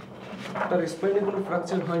 তার স্পাইনে কোনো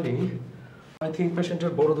ফ্র্যাকচার হয়নি। আই থিঙ্ক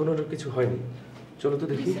পেশেন্টের বড় ধরনের কিছু হয়নি। চলো তো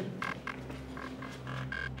দেখি।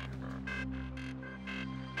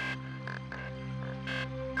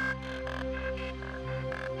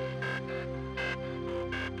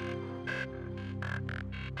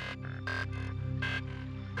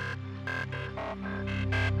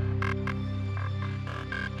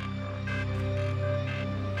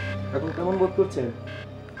 এখন কেমন বোধ করছেন?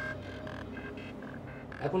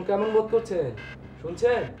 এখন কেমন বোধ করছেন?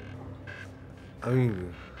 শুনছেন? আমি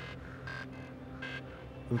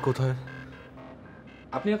কোথায়?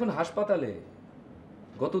 আপনি এখন হাসপাতালে।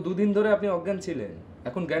 গত 2 দিন ধরে আপনি অজ্ঞান ছিলেন,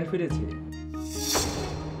 এখন জ্ঞান ফিরেছে।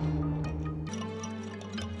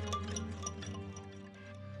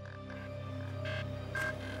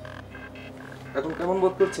 এখন কেমন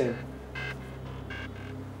বোধ করছেন?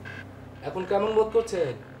 এখন কেমন বোধ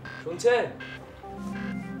করছেন? শুনছেন?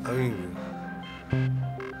 আমি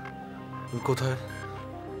কোথায়?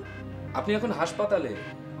 আপনি এখন হাসপাতালে।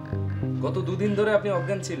 গত 2 দিন ধরে আপনি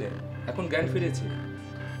অজ্ঞান ছিলেন, এখন জ্ঞান ফিরেছে।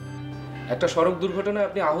 একটা সড়ক দুর্ঘটনায়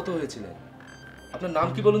আপনি আহত হয়েছিলেন। আপনার নাম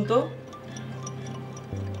কি বলুন তো?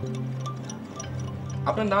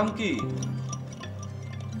 আপনার নাম কি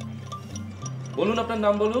বলুন? আপনার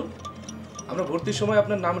নাম বলুন। আমরা ভর্তির সময়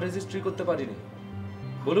আপনার নাম রেজিস্ট্রি করতে পারিনি।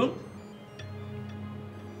 বলুন,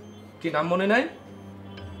 কি নাম মনে নাই?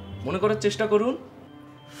 মনে করার চেষ্টা করুন।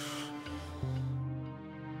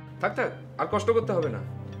 থাক থাক, আর কষ্ট করতে হবে না।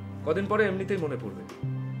 কদিন পরে এমনিতেই মনে পড়বে।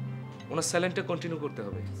 ওনার স্যালেন্টটা কন্টিনিউ করতে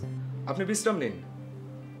হবে। আপনি বিশ্রাম নিন।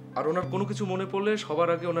 আর ওনার কোনো কিছু মনে পড়লে সবার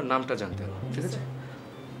আগে ওনার নামটা জানতে হবে, ঠিক আছে?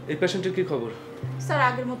 এই পেশেন্টের কি খবর? স্যার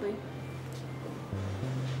আগের মতোই।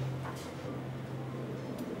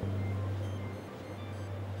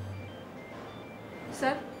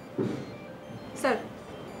 স্যার স্যার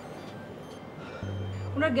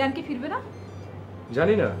ওনার জ্ঞান কি ফিরবে না?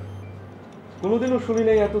 জানি না, কোনোদিনও শুনি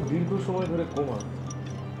নাই এত দীর্ঘ সময় ধরে কোমা।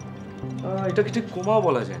 এটাকে ঠিক কোমাও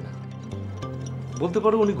বলা যায় না, বলতে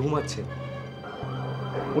পারো উনি ঘুমাচ্ছেন।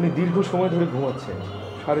 উনি দীর্ঘ সময় ধরে ঘুমাচ্ছেন,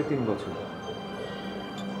 3.5 বছর।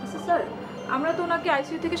 আচ্ছা স্যার, আমরা তো ওনাকে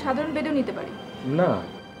আইসিইউ থেকে সাধারণ বেডেও নিতে পারি না,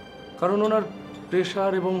 কারণ ওনার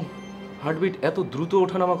প্রেশার এবং হার্টবিট এত দ্রুত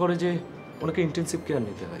ওঠানামা করে যে ওনাকে ইন্টেনসিভ কেয়ার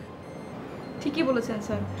নিতে হয়। ঠিকই বলেছেন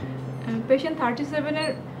স্যার। পেশেন্ট 37-এর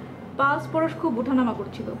পালস পরশ খুব ওঠানামা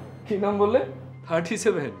করছিল। কি নাম বললে?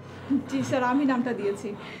 37? জি স্যার, আমি নামটা দিয়েছি।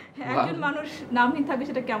 একজন মানুষ নামহীন থাকে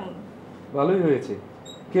সেটা কেমন? ভালোই হয়েছে,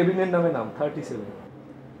 কেবিনের নামে নাম 37।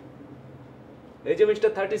 এই যে মিস্টার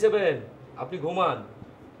 37, আপনি ঘুমান,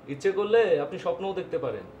 ইচ্ছে করলে আপনি স্বপ্নও দেখতে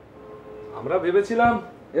পারেন। আমরা ভেবেছিলাম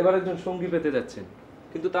এবার একজন সঙ্গী পেতে যাচ্ছেন,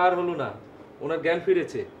 কিন্তু তার হলো না, ওনার জ্ঞান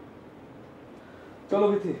ফিরেছে। চলো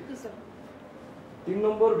মিথি। 3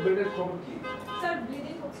 নম্বর বেডের খবর কি? স্যার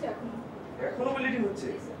ব্লিডিং হচ্ছে এখনো ব্লিডিং হচ্ছে?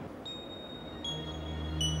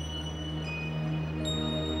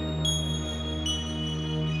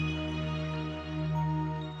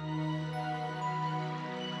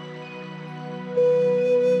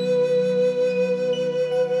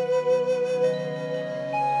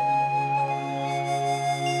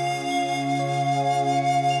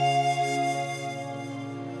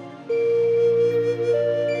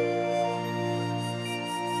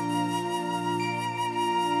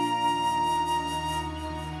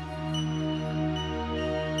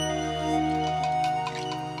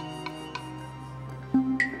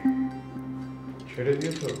 ছেড়ে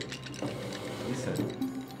দিয়েছো? জি স্যার,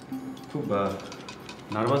 খুব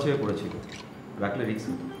নার্ভাস হয়ে পড়েছিল, রাখলে রিস্ক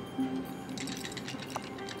হতো।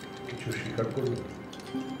 কিছু স্বীকার করবে?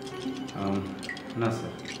 না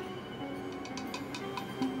স্যার।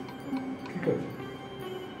 ঠিক আছে,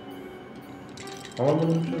 আমার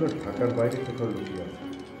মনে হচ্ছে ওরা ঢাকার বাইরে কোথাও লুকিয়ে আছে।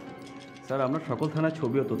 স্যার, আমরা সকল থানায়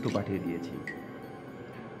ছবি ও তথ্য পাঠিয়ে দিয়েছি,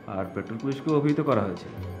 আর পেট্রোল পুলিশকে অভিহিত করা হয়েছে।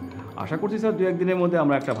 আশা করছি স্যার 2-1 দিনের মধ্যে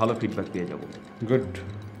আমরা একটা ভালো ফিডব্যাক পেয়ে যাব। গুড।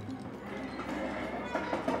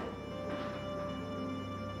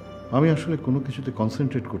 আমি আসলে কোনো কিছুতে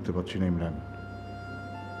কনসেন্ট্রেট করতে পারছি না ইমরান।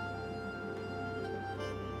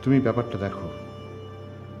 তুমি ব্যাপারটা দেখো,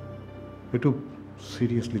 একটু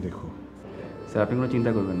সিরিয়াসলি দেখো। স্যার আপনি কোনো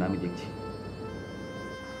চিন্তা করবেন না, আমি দেখছি।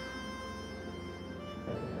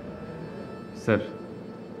 স্যার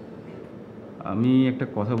আমি একটা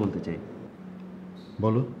কথা বলতে চাই।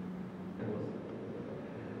 বলো।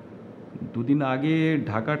 2 দিন আগে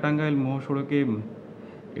ঢাকা টাঙ্গাইল মহাসড়কে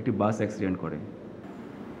একটি বাস অ্যাক্সিডেন্ট করে।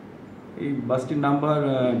 এই বাসটির নাম্বার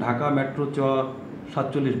ঢাকা মেট্রো চ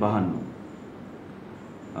 4752।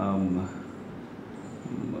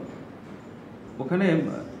 ওখানে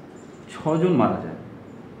 6 জন মারা যায়,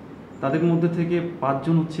 তাদের মধ্যে থেকে 5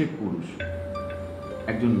 জন হচ্ছে পুরুষ,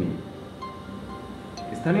 1 জন মেয়ে।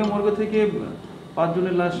 স্থানীয় মর্গ থেকে 5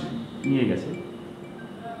 জনের লাশ নিয়ে গেছে,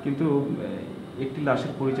 কিন্তু একটি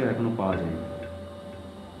লাশের পরিচয় এখনো পাওয়া যায়নি।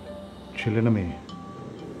 ছেলে না মেয়ে?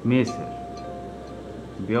 মেয়ে স্যার।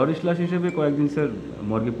 বেওয়ারিশ লাশ হিসেবে কয়েকদিন স্যার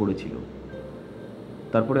মর্গে পড়েছিল,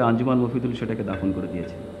 তারপরে আঞ্জুমান মফিদুল সেটাকে দাফন করে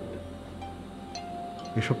দিয়েছে।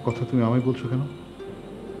 এসব কথা তুমি আমায় বলছো কেন?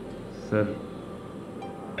 স্যার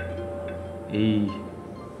এই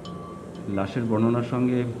লাশের বর্ণনার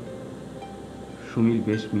সঙ্গে সুমির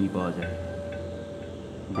বেশ মিল পাওয়া যায়।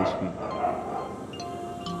 বেশ মিল।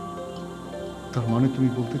 তার মানে তুমি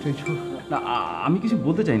বলতে চাইছো? না, আমি কিছু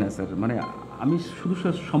বলতে চাই না স্যার, মানে আমি শুধু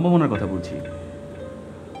সম্ভাবনার কথা বলছি।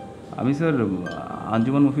 আমি স্যার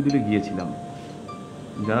আঞ্জুমান মফিদুলে গিয়েছিলাম,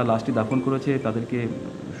 যারা লাশটি দাফন করেছে তাদেরকে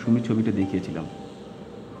সুমির ছবিটা দেখিয়েছিলাম।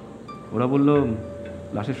 ওরা বলল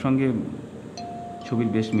লাশের সঙ্গে ছবির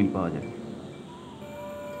বেশ মিল পাওয়া যায়।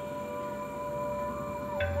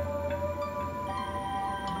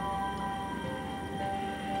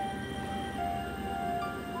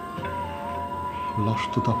 লাশ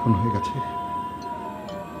তো দাফন হয়ে গেছে,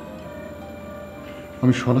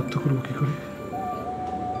 আমি শনাক্ত করবো কি করে?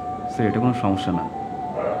 স্যার এটা কোনো সমস্যা না,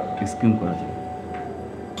 স্ক্রিন করা যায়।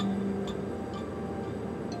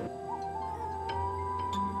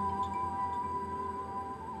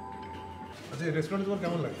 আচ্ছা, রেস্টুরেন্টে তোমার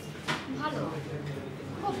কেমন লাগে? ভালো,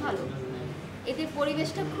 খুব ভালো। এদের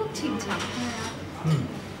পরিবেশটা খুব ঠিকঠাক।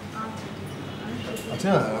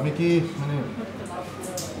 আচ্ছা, আমি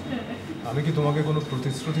কি তোমাকে কোনো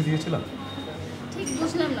প্রতিশ্রুতি দিয়েছিলাম? ঠিক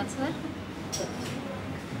বুঝলাম না স্যার।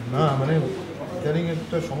 না, মানে ইদানিং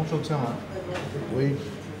একটা সমস্যা হচ্ছে আমার, ওই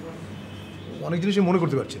অনেক জিনিসই মনে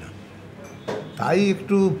করতে পারছি না, তাই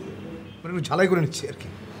একটু ঝালাই করে নিচ্ছি আর কি।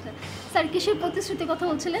 স্যার কিসের প্রতিশ্রুতির কথা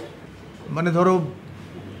বলছিলেন? মানে ধরো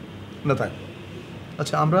না, তাই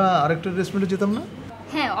আচ্ছা আমরা আরেকটা রেস্টুরেন্টে যেতাম না?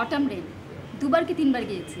 হ্যাঁ, অটাম রেন 2বার কি 3বার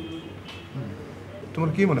গিয়েছি। তোমার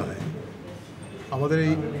কি মনে হয় আমাদের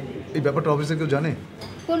এই এই ব্যাপারটা অফিসে কেউ জানে?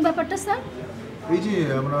 কোন ব্যাপারটা স্যার? এই যে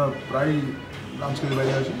আমরা প্রায় লাঞ্চ করে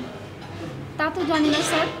বাইরে আসি। তা তো জানি না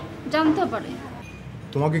স্যার, জানতে পারে।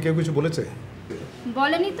 তোমাকে কেউ কিছু বলেছে?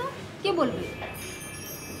 বলেনি তো, কে বলবে?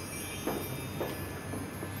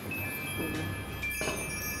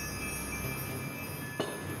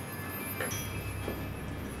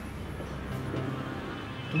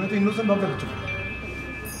 তুমি তো ইনোসেন্ট ভাবতে পারছো না,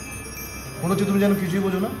 মনে হচ্ছে তুমি যেন কিছুই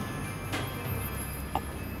বোঝো না।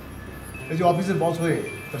 এই যে অফিসের বস হয়ে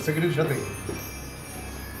তার সেক্রেটারির সাথে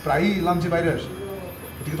প্রায়ই লাঞ্চে বাইরে আসে,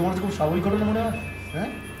 এটিকে তোমার কাছে খুব স্বাভাবিক ঘটনা মনে হয়?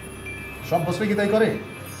 হ্যাঁ, সব বসরা কি তাই করে?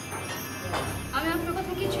 আমি আপনার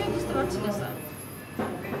কথা কিছুই বুঝতে পারছি না স্যার।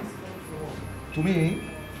 তুমি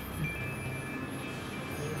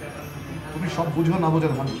তুমি সব বুঝো না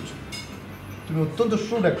বোঝার মানুষ, তুমি অত্যন্ত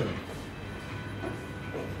শ্রুড একটা মেয়ে।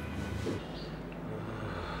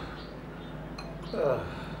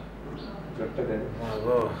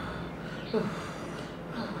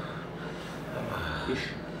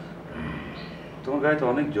 তোমার গায়ে তো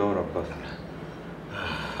অনেক জ্বর আব্বাস।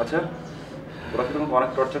 আচ্ছা, ওরা কি তোমাকে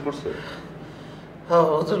অনেক টর্চার করছে?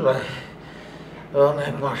 অতুল ভাই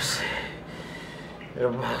অনেক মারছে,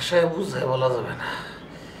 ভাষায় বুঝায় বলা যাবে না।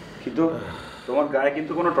 কিন্তু তোমার গায়ে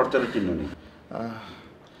কিন্তু কোনো টর্চারের চিহ্ন নেই।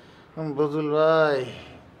 বদুল ভাই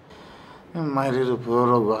মায়ের উপর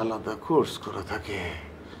আলাদা কোর্স করা থাকে,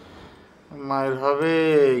 মায়ের হবে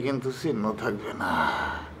কিন্তু চিহ্ন থাকবে না।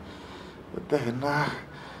 দেখেন না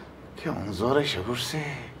কেমন জ্বর এসে পড়ছে।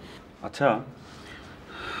 আচ্ছা,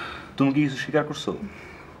 তুমি কি কিছু স্বীকার করছো?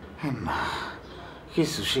 না,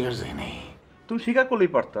 কিছু স্বীকার যাই নাই। তুমি স্বীকার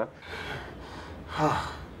করলেই পারতা। হ্যাঁ,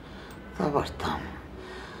 তা পারতাম।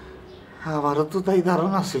 আমারও তো তাই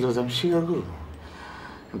ধারণা ছিল যে আমি স্বীকার করবো।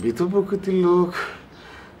 বিতু প্রকৃতির লোক,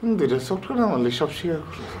 দুইটা সফটওয়্যার মারলে সব স্বীকার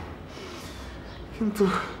করবো। কিন্তু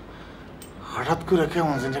হঠাৎ করে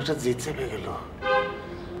কেমন যেন একটা জিদ চেপে গেল।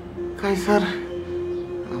 কাইসার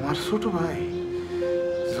আমার ছোট ভাই,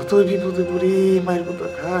 যতই বিপদে পড়ি মায়ের কথা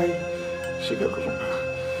খাই, স্বীকার করুন না।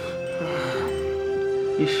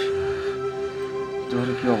 ইস, তোর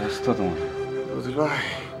কি অবস্থা তোমার? বুঝল ভাই,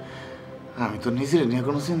 আমি তো নিজের নিয়ে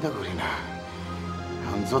কোনো চিন্তা করি না,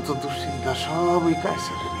 এখন যত দুশ্চিন্তা সব ওই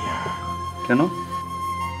কাইসারে নিয়ে। কেন?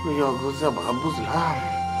 ওই অগজা ভাব বুঝলাম,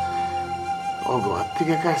 অগহাত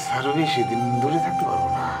থেকে কাইসার বেশি দিন দূরে থাকতে পারবো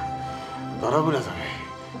না, ধরা পড়ে যাবে।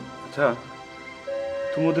 আচ্ছা,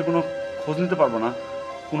 তুমি ওদের কোনো খোঁজ নিতে পারবো না?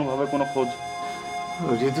 কোনোভাবে কোনো খোঁজ?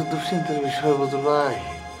 ওইটাই তো দুশ্চিন্তার বিষয় বুঝল ভাই।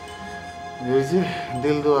 এই যে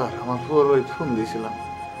দিলদুয়ার আমার ফুয়ার বাড়ি ফোন দিয়েছিলাম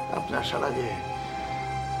আপনি আসার আগে।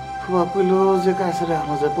 ফুয়া কইল যে কাছারে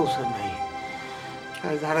এখনো যায় পৌঁছার নাই,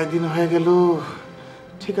 আজ 2.5 দিন হয়ে গেল,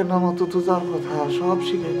 ঠিকানা মতো তো যাওয়ার কথা সব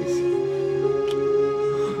শিখাই দিছি।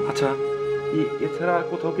 আচ্ছা, এছাড়া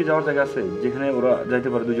কোথাও কি যাওয়ার জায়গা আছে যেখানে ওরা যাইতে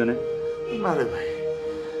পারে দুজনে? না রে ভাই,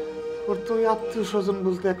 ওর তো ওই আত্মীয় স্বজন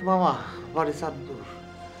বলতে এক মামা বাড়ি চাঁদপুর,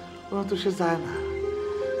 ওরা তো সে যায় না।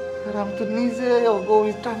 আর আমি তো নিজে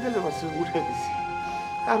ওই টাঙ্গাইলের বাসে উঠে দিছি,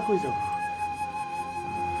 আর কই যাব?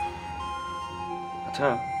 আচ্ছা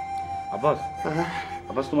আব্বাস,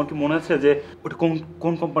 আব্বাস তোমার কি মনে আছে যে ওটা কোন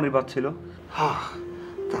কোন কোম্পানির বাস ছিল? হ্যাঁ,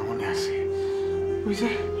 তা মনে আছে। ওই যে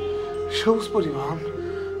সবুজ পরিবহন।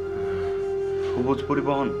 সবুজ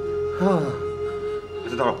পরিবহন? হ্যাঁ।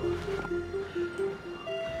 আচ্ছা দাঁড়াও,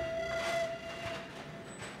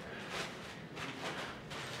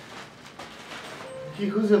 কি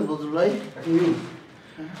খুঁজছেন বদরুল ভাই?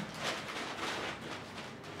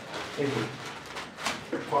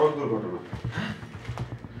 সড়ক দুর্ঘটনা,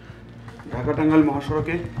 ঢাকা টাঙ্গাইল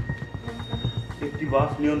মহাসড়কে একটি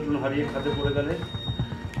বাস নিয়ন্ত্রণ হারিয়ে খাদে পড়ে গেলে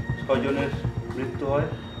 6 জনের মৃত্যু হয়,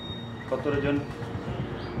 17 জন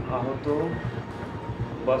আহত।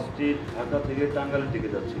 বাসটি ঢাকা থেকে টাঙ্গাইলের দিকে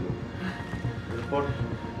যাচ্ছিল। এরপর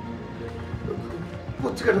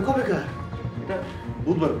পত্রিকাটা কবে কার? এটা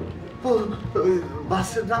বুধবার।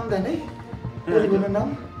 বাসের নাম দেয় নাই? পরিবহনের নাম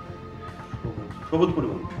সবুজ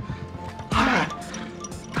পরিবহন। হ্যাঁ,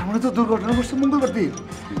 তার মানে তো দুর্ঘটনা ঘটছে মঙ্গলবার দিন।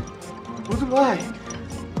 বুঝল ভাই,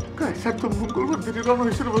 স্যার তো মঙ্গলবার দিনে রওনা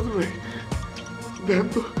হয়েছিল। বুঝল ভাই, দেখেন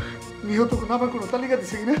তো নিহত নামের কোনো তালিকা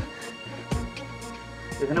দিছে কিনা?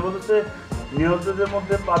 এখানে বলতেছে নিহতদের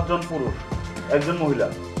মধ্যে 5 জন পুরুষ, 1 জন মহিলা।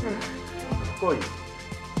 কই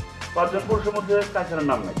 5 জন পুরুষের মধ্যে কাইসারের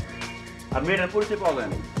নাম নাই, আর মেয়েটার পরিচয় পাওয়া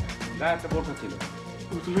যায়নি। গায়ে একটা বোরখা ছিল।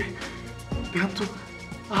 বুঝল ভাই, দেখেন তো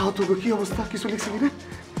আহত কি অবস্থা, কিছু লিখছে কিনা?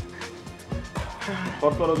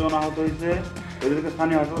 17 জন আহত হয়েছে, এদেরকে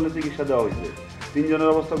স্থানীয় হাসপাতালে চিকিৎসা দেওয়া হয়েছে। 3 জনের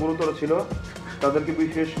অবস্থা গুরুতর ছিল, তাদেরকে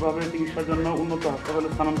বিশেষভাবে চিকিৎসার জন্য উন্নত হাসপাতালে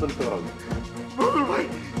স্থানান্তরিত করা হবে। বুঝল ভাই,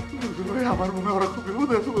 আমার মনে ওরা খুব বিপদ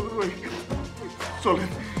আছে। বুঝল ভাই, চলেন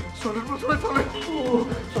চলেন চলে চলে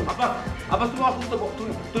আব্বা আব্বা তুমি অসুস্থ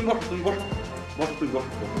তুমি বসো তুমি বসো বসো তুমি বসো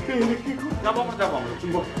যাবো আমরা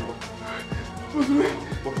তুমি বসো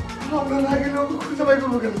আমরা না গেলে ওকে খুঁজে বাই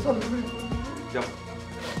করবো কেন চলো যাবো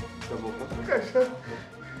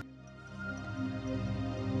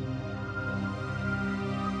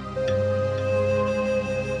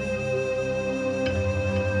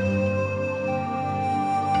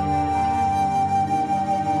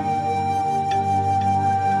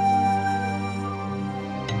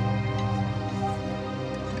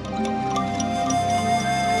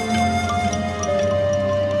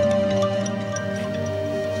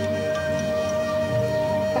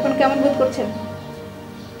এখন কেমন বোধ করছেন?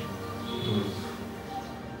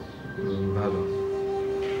 ভালো।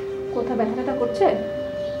 কোথা ব্যথা করছে?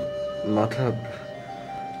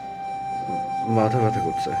 মাথা ব্যথা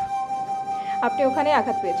করছে। আপনি ওখানে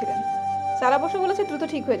আঘাত পেয়েছিলেন। সারা বসে বলেছে দ্রুত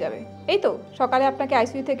ঠিক হয়ে যাবে। এই তো সকালে আপনাকে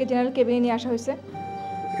আইসিইউ থেকে জেনারেল কেবিনে নিয়ে আসা হয়েছে।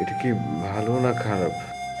 এটা কি ভালো না খারাপ?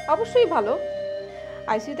 অবশ্যই ভালো।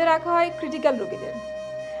 আইসিইউতে রাখা হয় ক্রিটিক্যাল রোগীদের,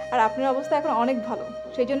 আর আপনার অবস্থা এখন অনেক ভালো,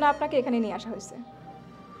 সেই জন্য আপনাকে এখানে নিয়ে আসা হয়েছে।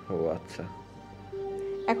 ও আচ্ছা।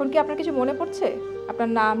 এখন কি আপনার কিছু মনে পড়ছে? আপনার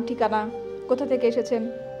নাম, ঠিকানা, কোথা থেকে এসেছেন?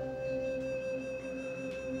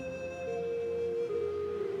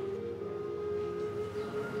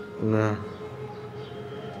 না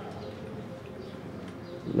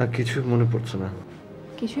না, কিছু মনে পড়ছে না।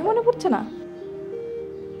 কিছুই মনে পড়ছে না?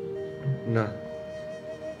 না,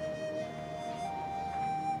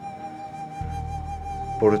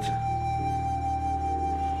 পড়েছে,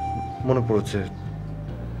 মনে পড়েছে।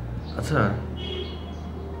 আচ্ছা,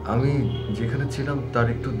 আমি যেখানে ছিলাম তার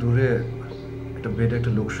একটু দূরে একটা বেডে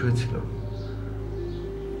একটা লোক শুয়েছিল।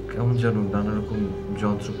 কেমন যেন নানা রকম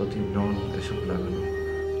যন্ত্রপাতি, নল এসব লাগানো।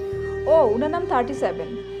 ও, ওনার নাম 37।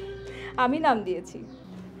 আমি নাম দিয়েছি।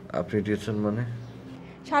 আপনি দিয়েছেন মানে?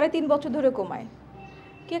 3.5 বছর ধরে কোমায়।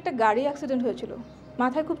 কি একটা গাড়ি অ্যাক্সিডেন্ট হয়েছিল,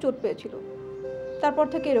 মাথায় খুব চোট পেয়েছিল, তারপর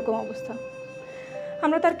থেকে এরকম অবস্থা।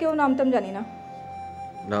 আমরা তার কেউ নামটাম জানি না।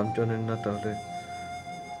 নাম জানেন না? তাহলে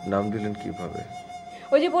নাম দিলেন কিভাবে?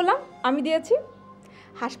 ওই যে বললাম, আমি দিয়েছি।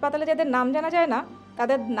 হাসপাতালে যাদের নাম জানা যায় না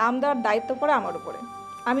তাদের নাম দেওয়ার দায়িত্ব পড়ে আমার উপরে,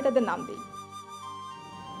 আমি তাদের নাম দিই।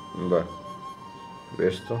 বাহ,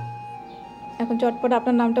 বেশ তো। এখন চটপট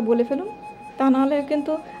আপনার নামটা বলে ফেলুন, তা নাহলে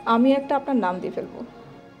কিন্তু আমি একটা আপনার নাম দিয়ে ফেলবো।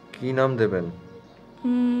 কি নাম দেবেন?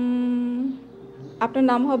 আপনার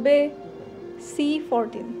নাম হবে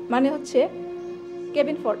C14, মানে হচ্ছে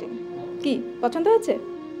কেবিন 14। কি পছন্দ হয়েছে?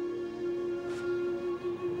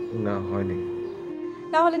 না, হয়নি।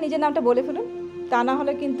 না হলে নিজের নামটা বলে ফেলুন, তা না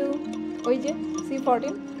হলে কিন্তু ওই যে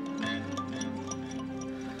C14।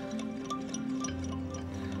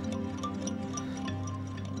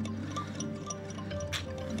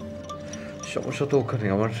 সমস্যা তো ওখানে।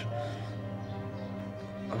 আমার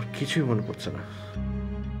কিছুই মনে পড়ছে না।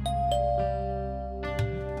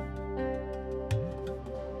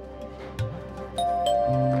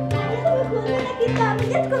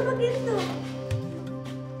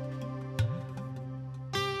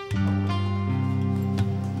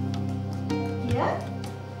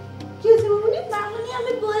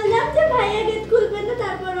 আমি বললাম যে ভাইয়া গেট খুলবে না,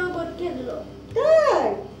 তারপর ও গেট খেললো। তাই?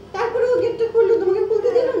 তারপরে ও গেটটা খুললো, তোমাকে খুলতে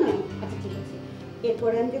দিল না? আচ্ছা ঠিক আছে,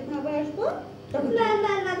 এরপরে আমি যখন আবার আসবো তখন। না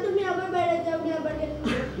না না, তুমি আবার বাইরে যাও, আমি আবার গেট।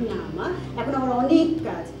 না মা, এখন আমার অনেক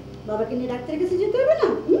কাজ। বাবাকে নিয়ে ডাক্তারের কাছে যেতে হবে না?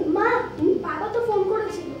 মা, বাবা তো ফোন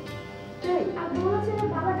করেছিল। তাই? আর বলেছিল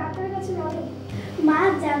বাবা ডাক্তারের কাছে যাবে। মা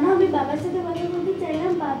জানো, আমি বাবার সাথে কথা বলতে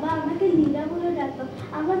চাইলাম, বাবা আমাকে নীলা বলে ডাকলো।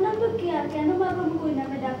 আমার নাম তো কেয়ার, কেন বাবা আমাকে ওই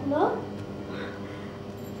নামে ডাকলো?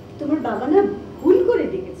 তোমার বাবা না ভুল করে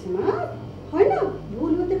ডেকেছে মা। হয় না,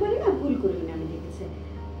 ভুল হতে পারে না, ভুল করে নামে ডেকেছে।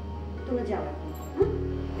 তোমরা যাও এখন, হ্যাঁ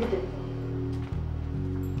ভেতরে।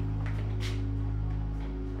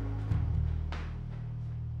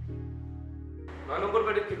 9 নম্বর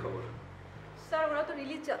বেডের কি খবর? স্যার, ওরা তো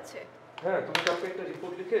রিলিজ যাচ্ছে। হ্যাঁ, তুমি কাউকে একটা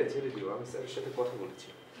রিপোর্ট লিখে ছেড়ে দিও। আমি স্যারের সাথে কথা বলেছি।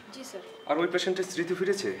 জি স্যার। আর ওই পেশেন্টের স্মৃতি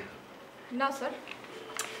ফিরেছে? না স্যার।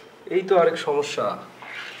 এই তো আরেক সমস্যা।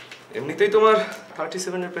 এমনিতেই তোমার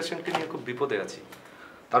 37 এর পেশেন্টকে নিয়ে খুব বিপদে আছি,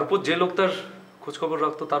 তার উপর যে লোক তার খোঁজ খবর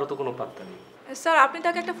রাখতো তারও তো কোনো পাত্তা নেই। স্যার, আপনি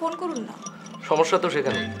তাকে একটা ফোন করুন না। সমস্যা তো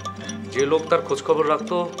সেখানেই, যে লোক তার খোঁজ খবর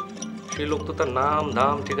রাখতো সেই লোক তো তার নাম,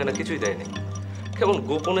 দাম, ঠিকানা কিছুই দেয়নি। কেমন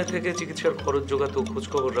গোপনে থেকে চিকিৎসার খরচ জোগাতো, খোঁজ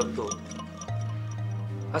খবর রাখতো।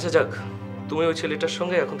 আচ্ছা যাক, তুমি ওই ছেলেটার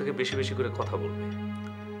সঙ্গে এখন থেকে বেশি বেশি করে কথা বলবে।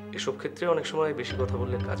 এসব ক্ষেত্রে অনেক সময় বেশি কথা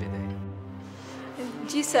বললে কাজে দেয়।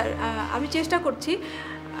 জি স্যার, আমি চেষ্টা করছি।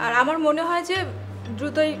 আর আমার মনে হয় যে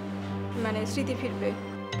দ্রুতই স্মৃতি ফিরবে।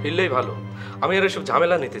 ফিরলেই ভালো, আমি আর এসব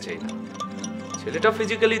ঝামেলা নিতে চাই না। ছেলেটা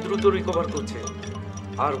ফিজিক্যালি দ্রুত রিকভার করছে,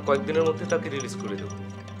 আর কয়েকদিনের মধ্যে তাকে রিলিজ করে দেবো।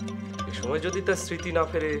 সময় যদি তার স্মৃতি না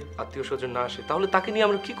ফেরে, আত্মীয় স্বজন না আসে, তাহলে তাকে নিয়ে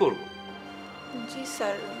আমরা কি করব? জি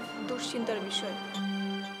স্যার, দুশ্চিন্তার বিষয়।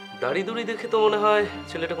 দাড়ি দুড়ি দেখে তো মনে হয়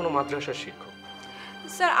ছেলেটা কোনো মাদ্রাসার শিক্ষক।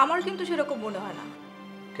 স্যার আমার কিন্তু সেরকম মনে হয় না।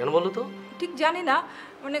 কেন বলো তো? ঠিক জানি না,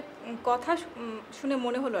 মানে কথা শুনে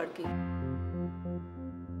মনে হলো আর কি।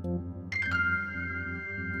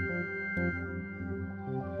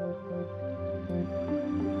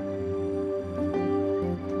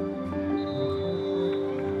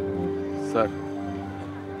 স্যার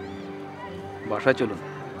বাসায় চলুন।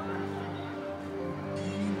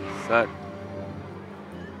 স্যার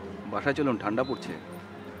বাসায় চলুন, ঠান্ডা পড়ছে।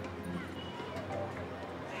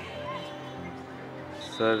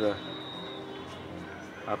 স্যার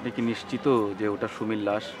আপনি কি নিশ্চিত যে ওটা সুমির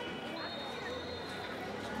লাশ?